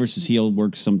 heel versus heel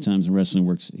works sometimes in wrestling,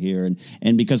 works here.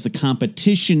 And because the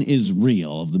competition is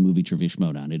real of the movie Trivia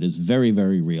Schmodown, it is very,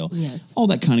 very real. Yes. All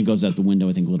that kind of goes out the window,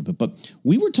 I think, a little bit. But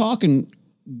we were talking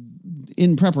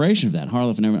in preparation of that,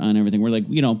 Harloff and everything. We're like,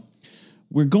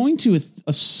 we're going to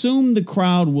assume the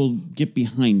crowd will get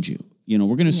behind you. We're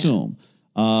going to assume.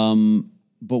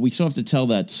 But we still have to tell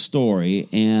that story.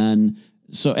 And...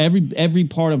 so every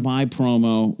part of my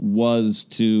promo was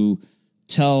to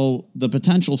tell the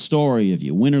potential story of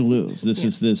you, win or lose. This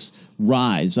is this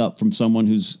rise up from someone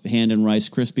who's handing Rice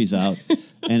Krispies out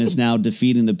and is now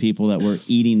defeating the people that were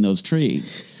eating those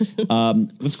treats.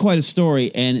 It's quite a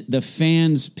story, and the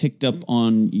fans picked up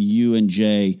on you and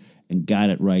Jay and got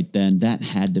it right then. That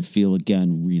had to feel,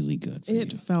 again, really good for you.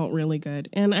 It felt really good.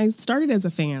 And I started as a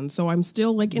fan, so I'm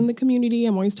still, like, in the community.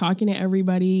 I'm always talking to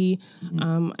everybody,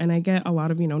 and I get a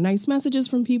lot of, nice messages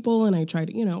from people, and I try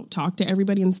to, talk to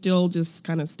everybody and still just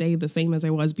kind of stay the same as I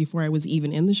was before I was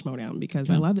even in the Schmodown because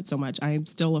I love it so much. I'm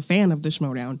still a fan of the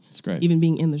Schmodown. It's great. Even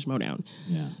being in the Schmodown.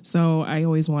 Yeah. So I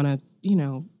always want to,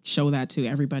 show that to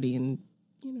everybody, and,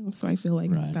 so I feel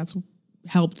like that's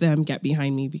help them get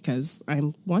behind me because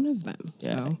I'm one of them.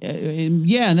 So and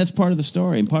that's part of the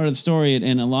story. And part of the story,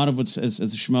 and a lot of what's as the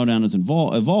Schmodown has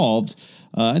evolved.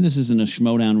 And this isn't a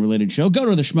Schmodown related show. Go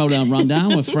to the Schmodown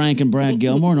Rundown with Frank and Brad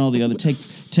Gilmore and all the other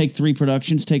Take 3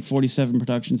 Productions, Take 47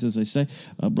 Productions, as I say.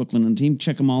 Brooklyn and team,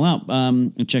 check them all out.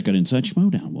 And check out Inside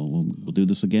Schmodown. We'll do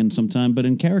this again sometime, but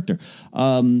in character.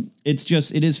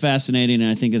 It is fascinating,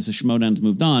 and I think as the Schmodown's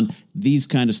moved on, these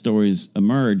kind of stories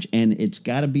emerge, and it's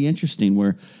got to be interesting.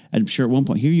 Where I'm sure at one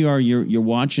point here you are, you're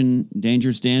watching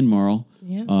Dangerous Dan Murrell,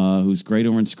 who's great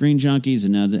over in Screen Junkies,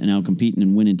 and now competing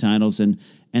and winning titles, and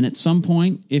at some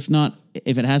point, if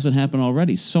it hasn't happened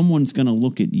already, someone's going to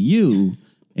look at you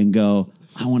and go,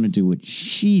 I want to do what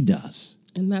she does.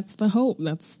 And that's the hope.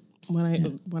 That's what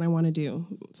I want to do.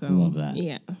 So I love that.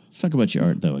 Yeah. Let's talk about your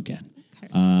art though again. Okay.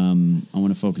 I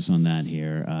want to focus on that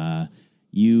here.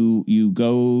 You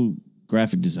go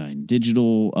graphic design,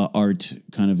 digital art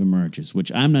kind of emerges,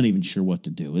 which I'm not even sure what to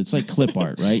do. It's like clip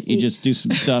art, right? You just do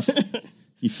some stuff.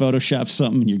 You Photoshop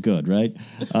something and you're good, right?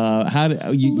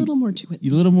 A little more to it.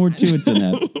 A little more to it than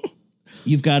that.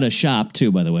 You've got a shop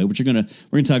too, by the way, which we're gonna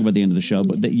talk about at the end of the show.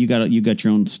 But you got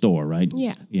your own store, right?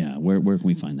 Yeah, yeah. Where can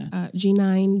we find that?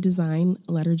 G9 Design,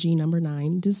 letter G, number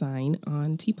 9 Design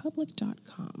on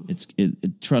tpublic.com.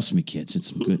 Trust me, kids, it's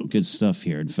some good stuff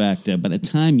here. In fact, by the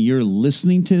time you're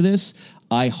listening to this,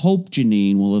 I hope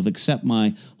Janine will have accepted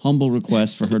my humble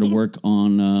request for her to work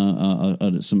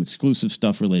on some exclusive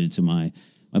stuff related to my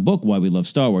book, Why We Love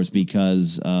Star Wars,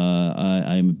 because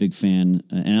I am a big fan,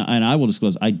 and I will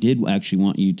disclose, I did actually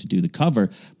want you to do the cover,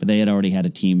 but they had already had a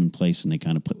team in place, and they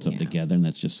kind of put something together, and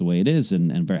that's just the way it is,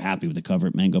 and I'm very happy with the cover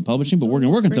at Mango Publishing, but we're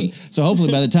going to work on something. So hopefully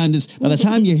by the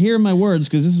time you hear my words,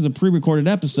 because this is a pre-recorded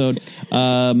episode,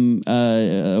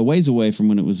 a ways away from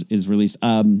when is released,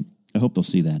 I hope they'll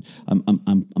see that.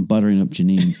 I'm buttering up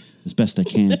Janine as best I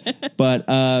can. But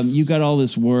you got all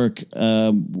this work.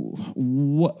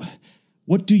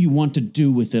 What do you want to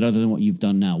do with it other than what you've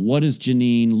done now? What is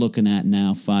Janine looking at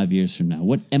now 5 years from now?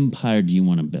 What empire do you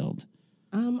want to build?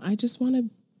 I just want to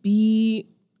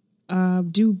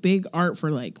do big art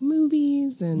for like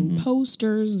movies and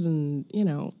posters and,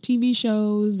 TV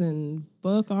shows and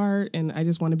book art. And I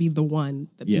just want to be the one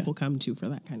that people come to for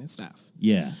that kind of stuff.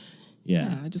 Yeah.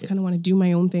 I just kind of want to do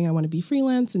my own thing. I want to be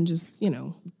freelance and just,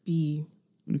 be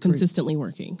consistently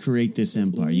working. Create this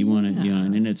empire. You want to,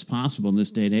 and it's possible in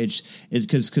this day and age. It's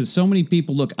because so many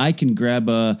people, look, I can grab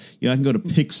I can go to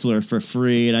Pixlr for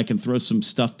free and I can throw some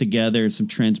stuff together, some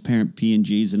transparent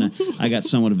PNGs, and I got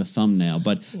somewhat of a thumbnail.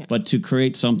 But to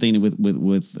create something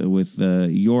with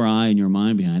your eye and your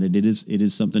mind behind it, it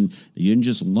is something that you didn't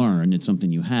just learn. It's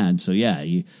something you had. So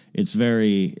it's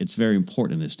very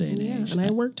important in this day and age. And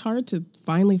I worked hard to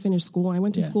finally finish school. I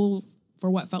went to school for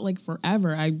what felt like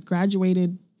forever. I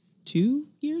graduated 2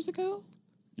 years ago.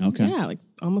 Okay. Yeah, like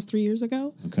almost 3 years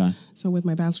ago. Okay. So with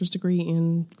my bachelor's degree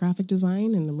in graphic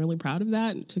design, and I'm really proud of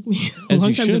that. It took me a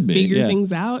long time to figure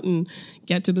things out and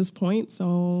get to this point.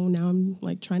 So now I'm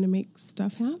like trying to make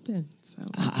stuff happen. So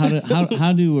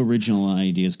how do original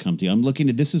ideas come to you? I'm looking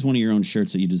at, this is one of your own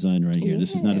shirts that you designed right here. Yes.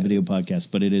 This is not a video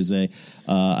podcast, but it is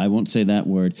I won't say that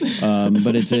word,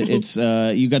 but it's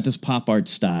you got this pop art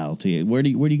style to you. Where do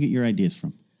you get your ideas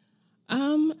from?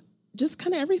 Just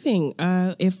kind of everything.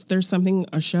 If there's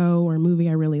a show or a movie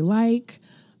I really like,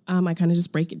 I kind of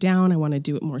just break it down. I want to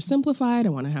do it more simplified. I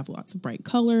want to have lots of bright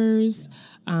colors.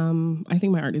 I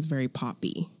think my art is very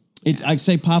poppy. I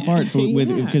say pop art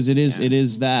because it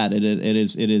is that. It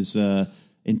is a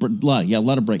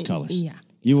lot of bright colors. Yeah.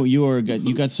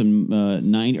 You got some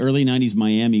early 90s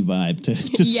Miami vibe to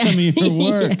some of your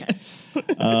work. Yes.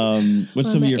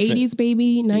 What's some of your 80s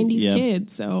baby, 90s kid,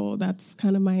 so that's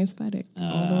kind of my aesthetic.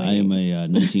 I am a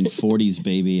 1940s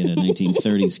baby and a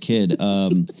 1930s kid.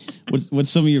 What's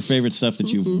some of your favorite stuff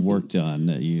that you've worked on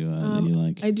that you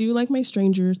like? I do like my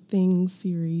Stranger Things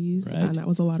series. Right. That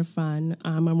was a lot of fun.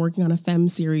 I'm working on a femme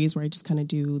series where I just kind of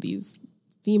do these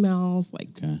females,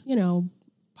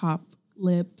 pop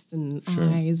lips and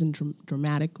eyes and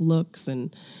dramatic looks,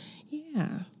 and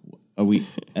Are we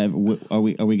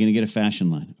going to get a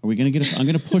fashion line? Are we going to get I'm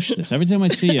going to push this. Every time I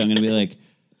see you, I'm going to be like,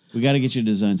 we got to get you to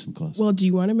design some clothes. Well, do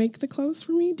you want to make the clothes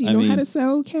for me? Do you know how to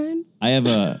sew, Ken? I have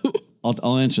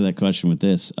I'll answer that question with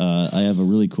this. I have a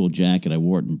really cool jacket. I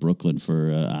wore it in Brooklyn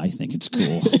for, I think it's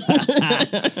cool,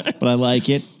 but I like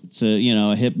it. It's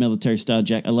a hip military style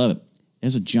jacket. I love it. It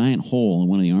has a giant hole in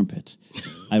one of the armpits.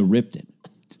 I ripped it.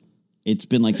 It's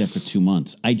been like that for 2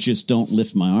 months. I just don't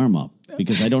lift my arm up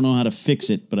because I don't know how to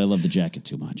fix it, but I love the jacket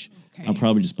too much. Okay. I'll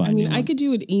probably just buy a new one. I could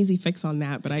do an easy fix on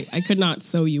that, but I could not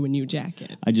sew you a new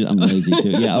jacket. I'm lazy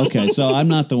too. Yeah, okay. So I'm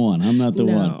not the one.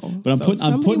 But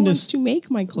I'm putting this to make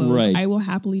my clothes. Right. I will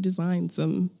happily design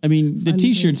some. I mean, the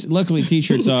t-shirts. Luckily,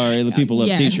 t-shirts are the people love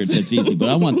t-shirts. That's easy. But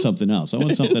I want something else.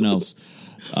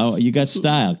 Oh, you got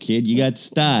style, kid. You got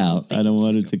style. I don't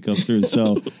want it to come through.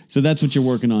 So that's what you're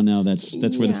working on now.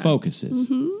 That's where the focus is.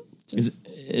 Mm-hmm.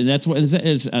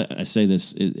 I say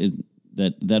this. Is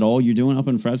that all you're doing up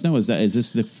in Fresno? Is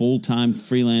this the full-time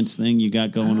freelance thing you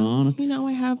got going on?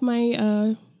 I have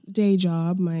my day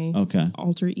job, my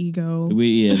alter ego.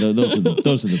 Those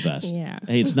are the best. Yeah.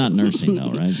 Hey, it's not nursing though,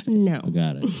 right? No. I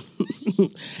got it.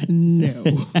 No.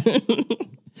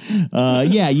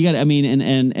 You got. I mean,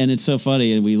 and it's so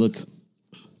funny, and we look.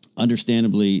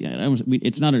 Understandably,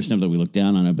 it's not understandable that we look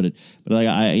down on it, but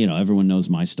everyone knows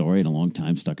my story. In a long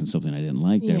time, stuck in something I didn't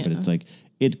like there. But it's like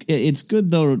it's good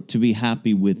though to be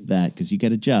happy with that because you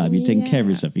get a job, you're taking care of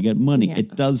yourself, you get money. Yeah.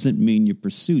 It doesn't mean your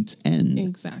pursuits end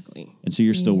exactly, and so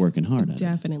you're still working hard at it.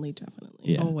 Definitely,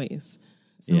 always.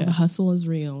 So the hustle is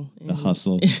real. The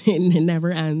hustle, it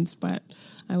never ends. But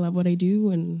I love what I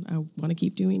do, and I want to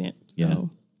keep doing it. So. Yeah.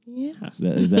 Yeah,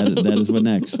 that is what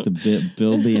next to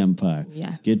build the empire,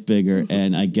 get bigger,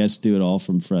 and I guess do it all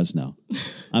from Fresno.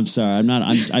 I'm sorry,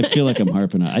 I feel like I'm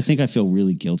harping on. I think I feel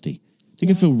really guilty.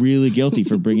 I feel really guilty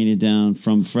for bringing you down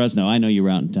from Fresno. I know you were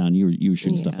out in town. You were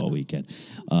shooting stuff all weekend,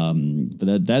 but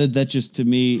that just to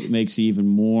me makes you even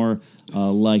more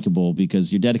likable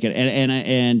because you're dedicated.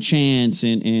 And Chance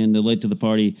and the late to the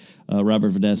party,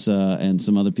 Robert Vanessa, and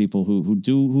some other people who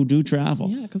do travel.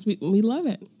 Yeah, because we love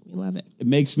it. We love it. It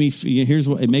makes me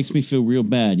it makes me feel real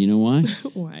bad. You know why?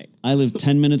 Why? I live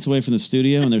 10 minutes away from the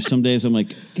studio, and there's some days I'm like,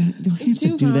 God, do I have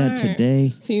to do that today?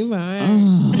 It's too far.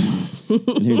 Oh.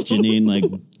 And here's Janine, like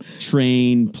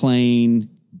train, plane,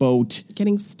 boat,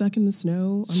 getting stuck in the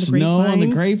snow on the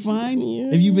grapevine.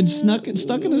 Yeah. Have you been stuck in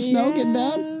the snow getting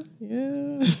down?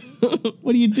 Yeah.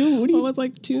 What do you do? It was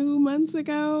like 2 months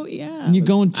ago. Yeah. And you're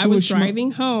going to I was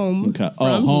driving home from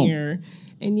home. here.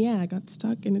 And yeah, I got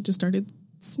stuck and it just started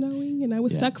snowing and I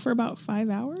was stuck for about 5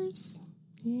 hours.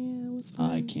 Yeah, it was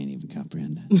fun. I can't even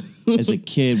comprehend that. As a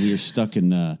kid, we were stuck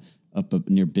in up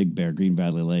near Big Bear, Green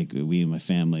Valley Lake. We and my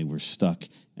family were stuck,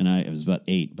 and I was about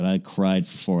 8, but I cried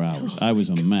for 4 hours. I was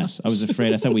a mess. I was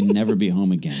afraid. I thought we'd never be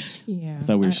home again. Yeah, I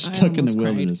thought we were stuck in the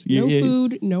wilderness. No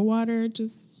food, no water.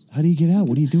 Just how do you get out?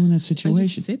 What do you do in that situation? I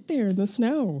just sit there in the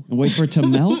snow and wait for it to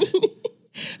melt.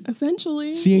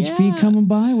 Essentially, CHP coming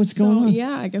by? What's going on?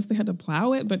 Yeah, I guess they had to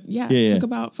plow it, but it took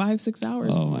about 5-6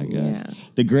 hours. Oh my God. Yeah.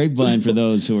 The Grapevine, for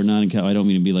those who are not in Cal, I don't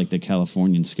mean to be like the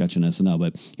Californian sketch on SNL,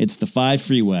 but it's the 5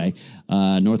 freeway,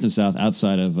 north and south,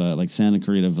 outside of like Santa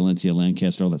Clarita, Valencia,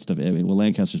 Lancaster, all that stuff. I mean, well,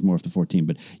 Lancaster's more off the 14,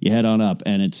 but you head on up,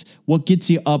 and it's what gets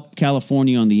you up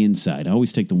California on the inside. I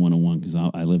always take the 101 because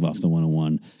I live off the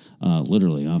 101,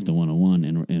 literally off the 101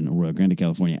 in Arroyo Grande,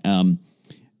 California.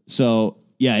 So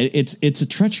yeah, it's a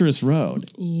treacherous road.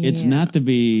 Yeah. It's not to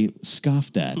be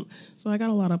scoffed at. So I got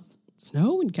a lot of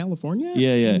snow in California.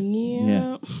 Yeah.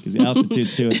 Because the altitude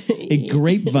to it. It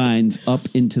grapevines up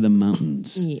into the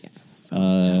mountains. Yes.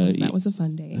 That was a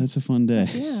fun day. That's a fun day.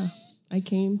 Yeah. I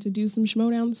came to do some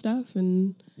Schmodown stuff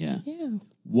and yeah.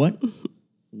 What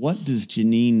does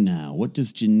Janine now? What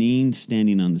does Janine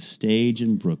standing on the stage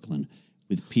in Brooklyn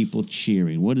with people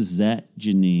cheering? What does that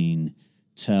Janine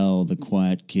tell the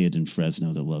quiet kid in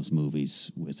Fresno that loves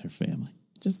movies with her family?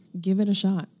 Just give it a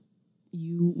shot.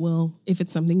 You will, if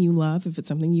it's something you love, if it's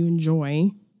something you enjoy,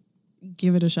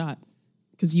 give it a shot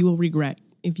because you will regret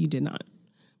if you did not.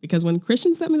 Because when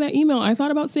Christian sent me that email, I thought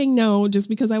about saying no just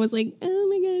because I was like, oh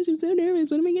my gosh, I'm so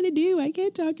nervous. What am I going to do? I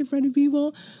can't talk in front of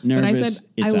people. Nervous. But I said,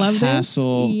 it's I love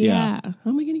hassle. this. Yeah. How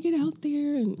am I going to get out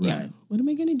there? And what am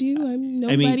I going to do? I'm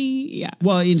nobody.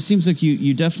 Well, it seems like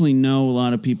you definitely know a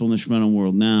lot of people in the Schmodown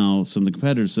world now, some of the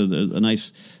competitors, so a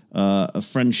nice a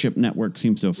friendship network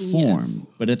seems to have formed. Yes.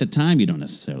 But at the time, you don't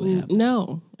necessarily have.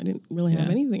 No, I didn't really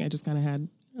have anything. I just kind of had,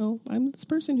 I'm this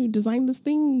person who designed this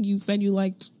thing you said you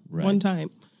liked one time.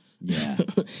 Yeah.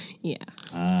 Yeah.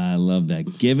 I love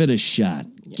that. Give it a shot.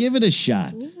 Yeah. Give it a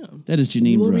shot. Yeah. That is Janine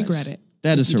Bryce. You will regret it.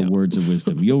 That is her words of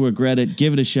wisdom. You'll regret it.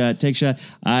 Give it a shot. Take a shot.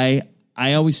 I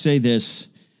always say this.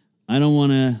 I don't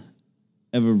want to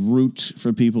ever root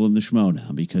for people in the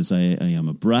Schmodown because I am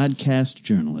a broadcast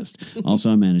journalist.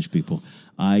 Also, I manage people.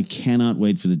 I cannot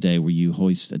wait for the day where you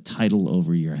hoist a title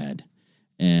over your head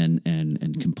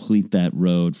and complete that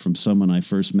road from someone I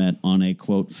first met on a,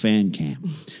 quote, fan cam,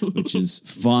 which is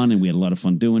fun, and we had a lot of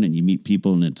fun doing it, and you meet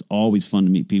people, and it's always fun to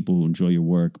meet people who enjoy your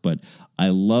work, but I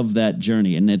love that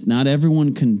journey, and that not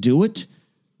everyone can do it.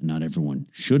 Not everyone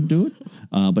should do it,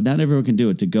 but not everyone can do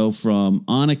it. To go from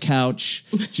on a couch,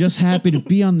 just happy to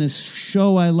be on this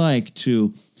show I like,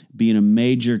 to being a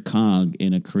major cog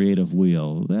in a creative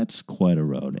wheel, that's quite a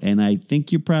road. And I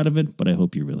think you're proud of it, but I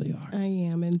hope you really are. I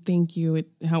am, and thank you. It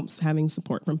helps having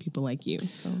support from people like you.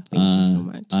 So thank you so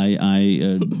much.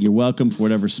 You're welcome for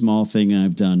whatever small thing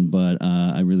I've done, but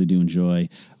I really do enjoy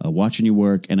watching your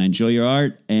work, and I enjoy your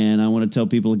art. And I want to tell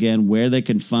people again where they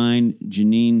can find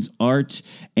Janine's art.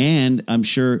 And I'm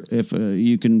sure if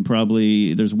you can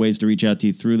probably, there's ways to reach out to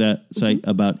you through that site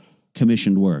about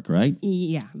commissioned work, right?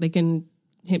 Yeah, they can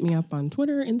hit me up on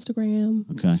Twitter, Instagram.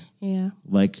 Okay. Yeah.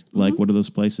 Like what are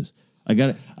those places? I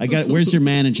got it. Where's your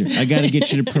manager? I got to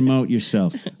get you to promote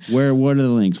yourself. What are the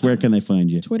links? Where can they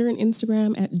find you? Twitter and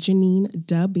Instagram at Janine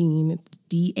Da Bean. It's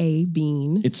D-A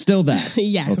Bean. It's still that.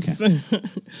 Yes. Okay.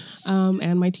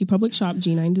 And my TeePublic shop,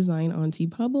 G9 Design on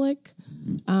TeePublic.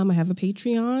 I have a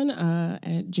Patreon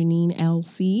at Janine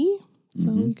LC.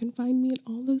 So you can find me at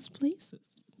all those places.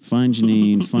 Find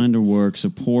Janine, find her work,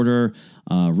 support her,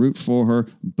 root for her,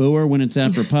 boo her when it's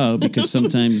apropos, because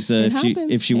sometimes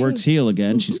if she works heel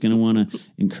again, she's going to want to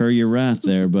incur your wrath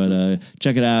there. But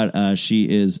check it out. She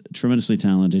is tremendously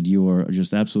talented. You are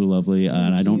just absolutely lovely.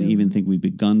 And I don't even think we've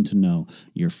begun to know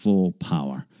your full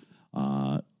power.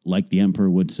 Like the Emperor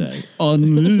would say,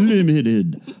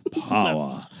 unlimited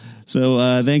power. So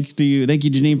thank you,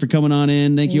 Janine, for coming on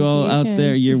in. Thank you all out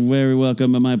there. You're very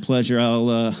welcome, and my pleasure.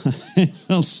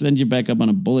 I'll send you back up on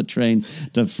a bullet train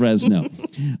to Fresno.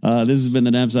 This has been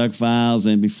the Knapsack Files,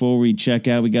 and before we check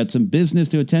out, we got some business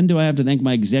to attend to. I have to thank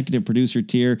my executive producer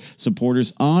tier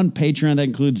supporters on Patreon. That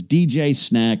includes DJ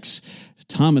Snacks,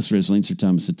 Thomas Risling, Sir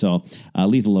Thomas Sittall,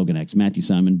 Lethal Logan X, Matthew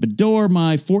Simon, Bador,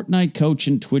 my Fortnite coach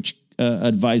and Twitch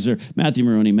advisor, Matthew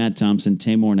Maroney, Matt Thompson,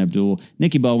 Tamor and Abdul,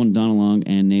 Nikki Baldwin, Donna Long,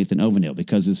 and Nathan Ovendale.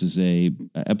 Because this is a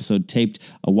episode taped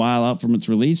a while out from its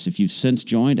release, if you've since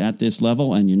joined at this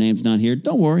level and your name's not here,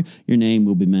 don't worry, your name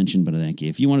will be mentioned, but thank you.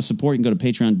 If you want to support, you can go to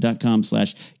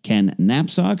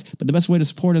patreon.com/KenNapzok. But the best way to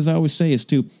support, as I always say, is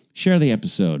to share the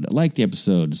episode, like the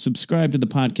episode, subscribe to the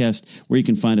podcast where you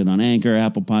can find it on Anchor,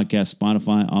 Apple Podcasts,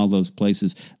 Spotify, all those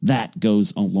places. That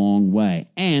goes a long way.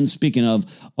 And speaking of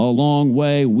a long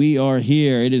way, we are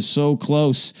here. It is so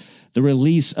close. The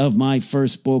release of my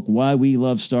first book, Why We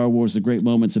Love Star Wars, The Great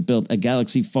Moments That Built a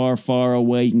Galaxy Far, Far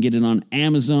Away. You can get it on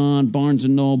Amazon, Barnes &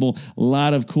 Noble, a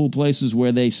lot of cool places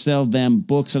where they sell them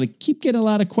books. And I keep getting a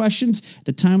lot of questions at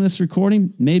the time of this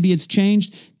recording. Maybe it's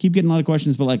changed. Keep getting a lot of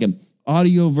questions, but like an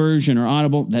audio version or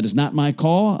Audible, that is not my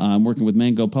call. I'm working with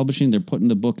Mango Publishing. They're putting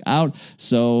the book out,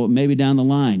 so maybe down the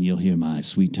line you'll hear my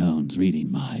sweet tones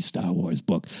reading my Star Wars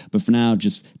book. But for now,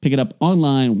 just pick it up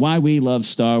online, Why We Love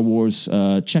Star Wars.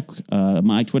 Check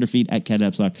my Twitter feed at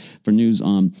CatApsock for news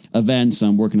on events.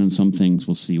 I'm working on some things.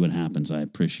 We'll see what happens. I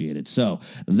appreciate it. So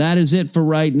that is it for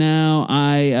right now.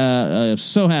 I am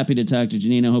so happy to talk to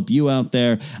Janine. I hope you out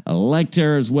there liked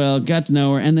her as well, got to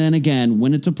know her, and then again,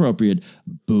 when it's appropriate,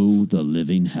 boo the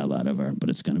living hell out of her, but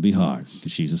it's going to be hard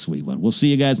because she's a sweet one. We'll see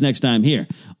you guys next time here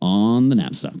on the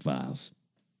Knapsack Files.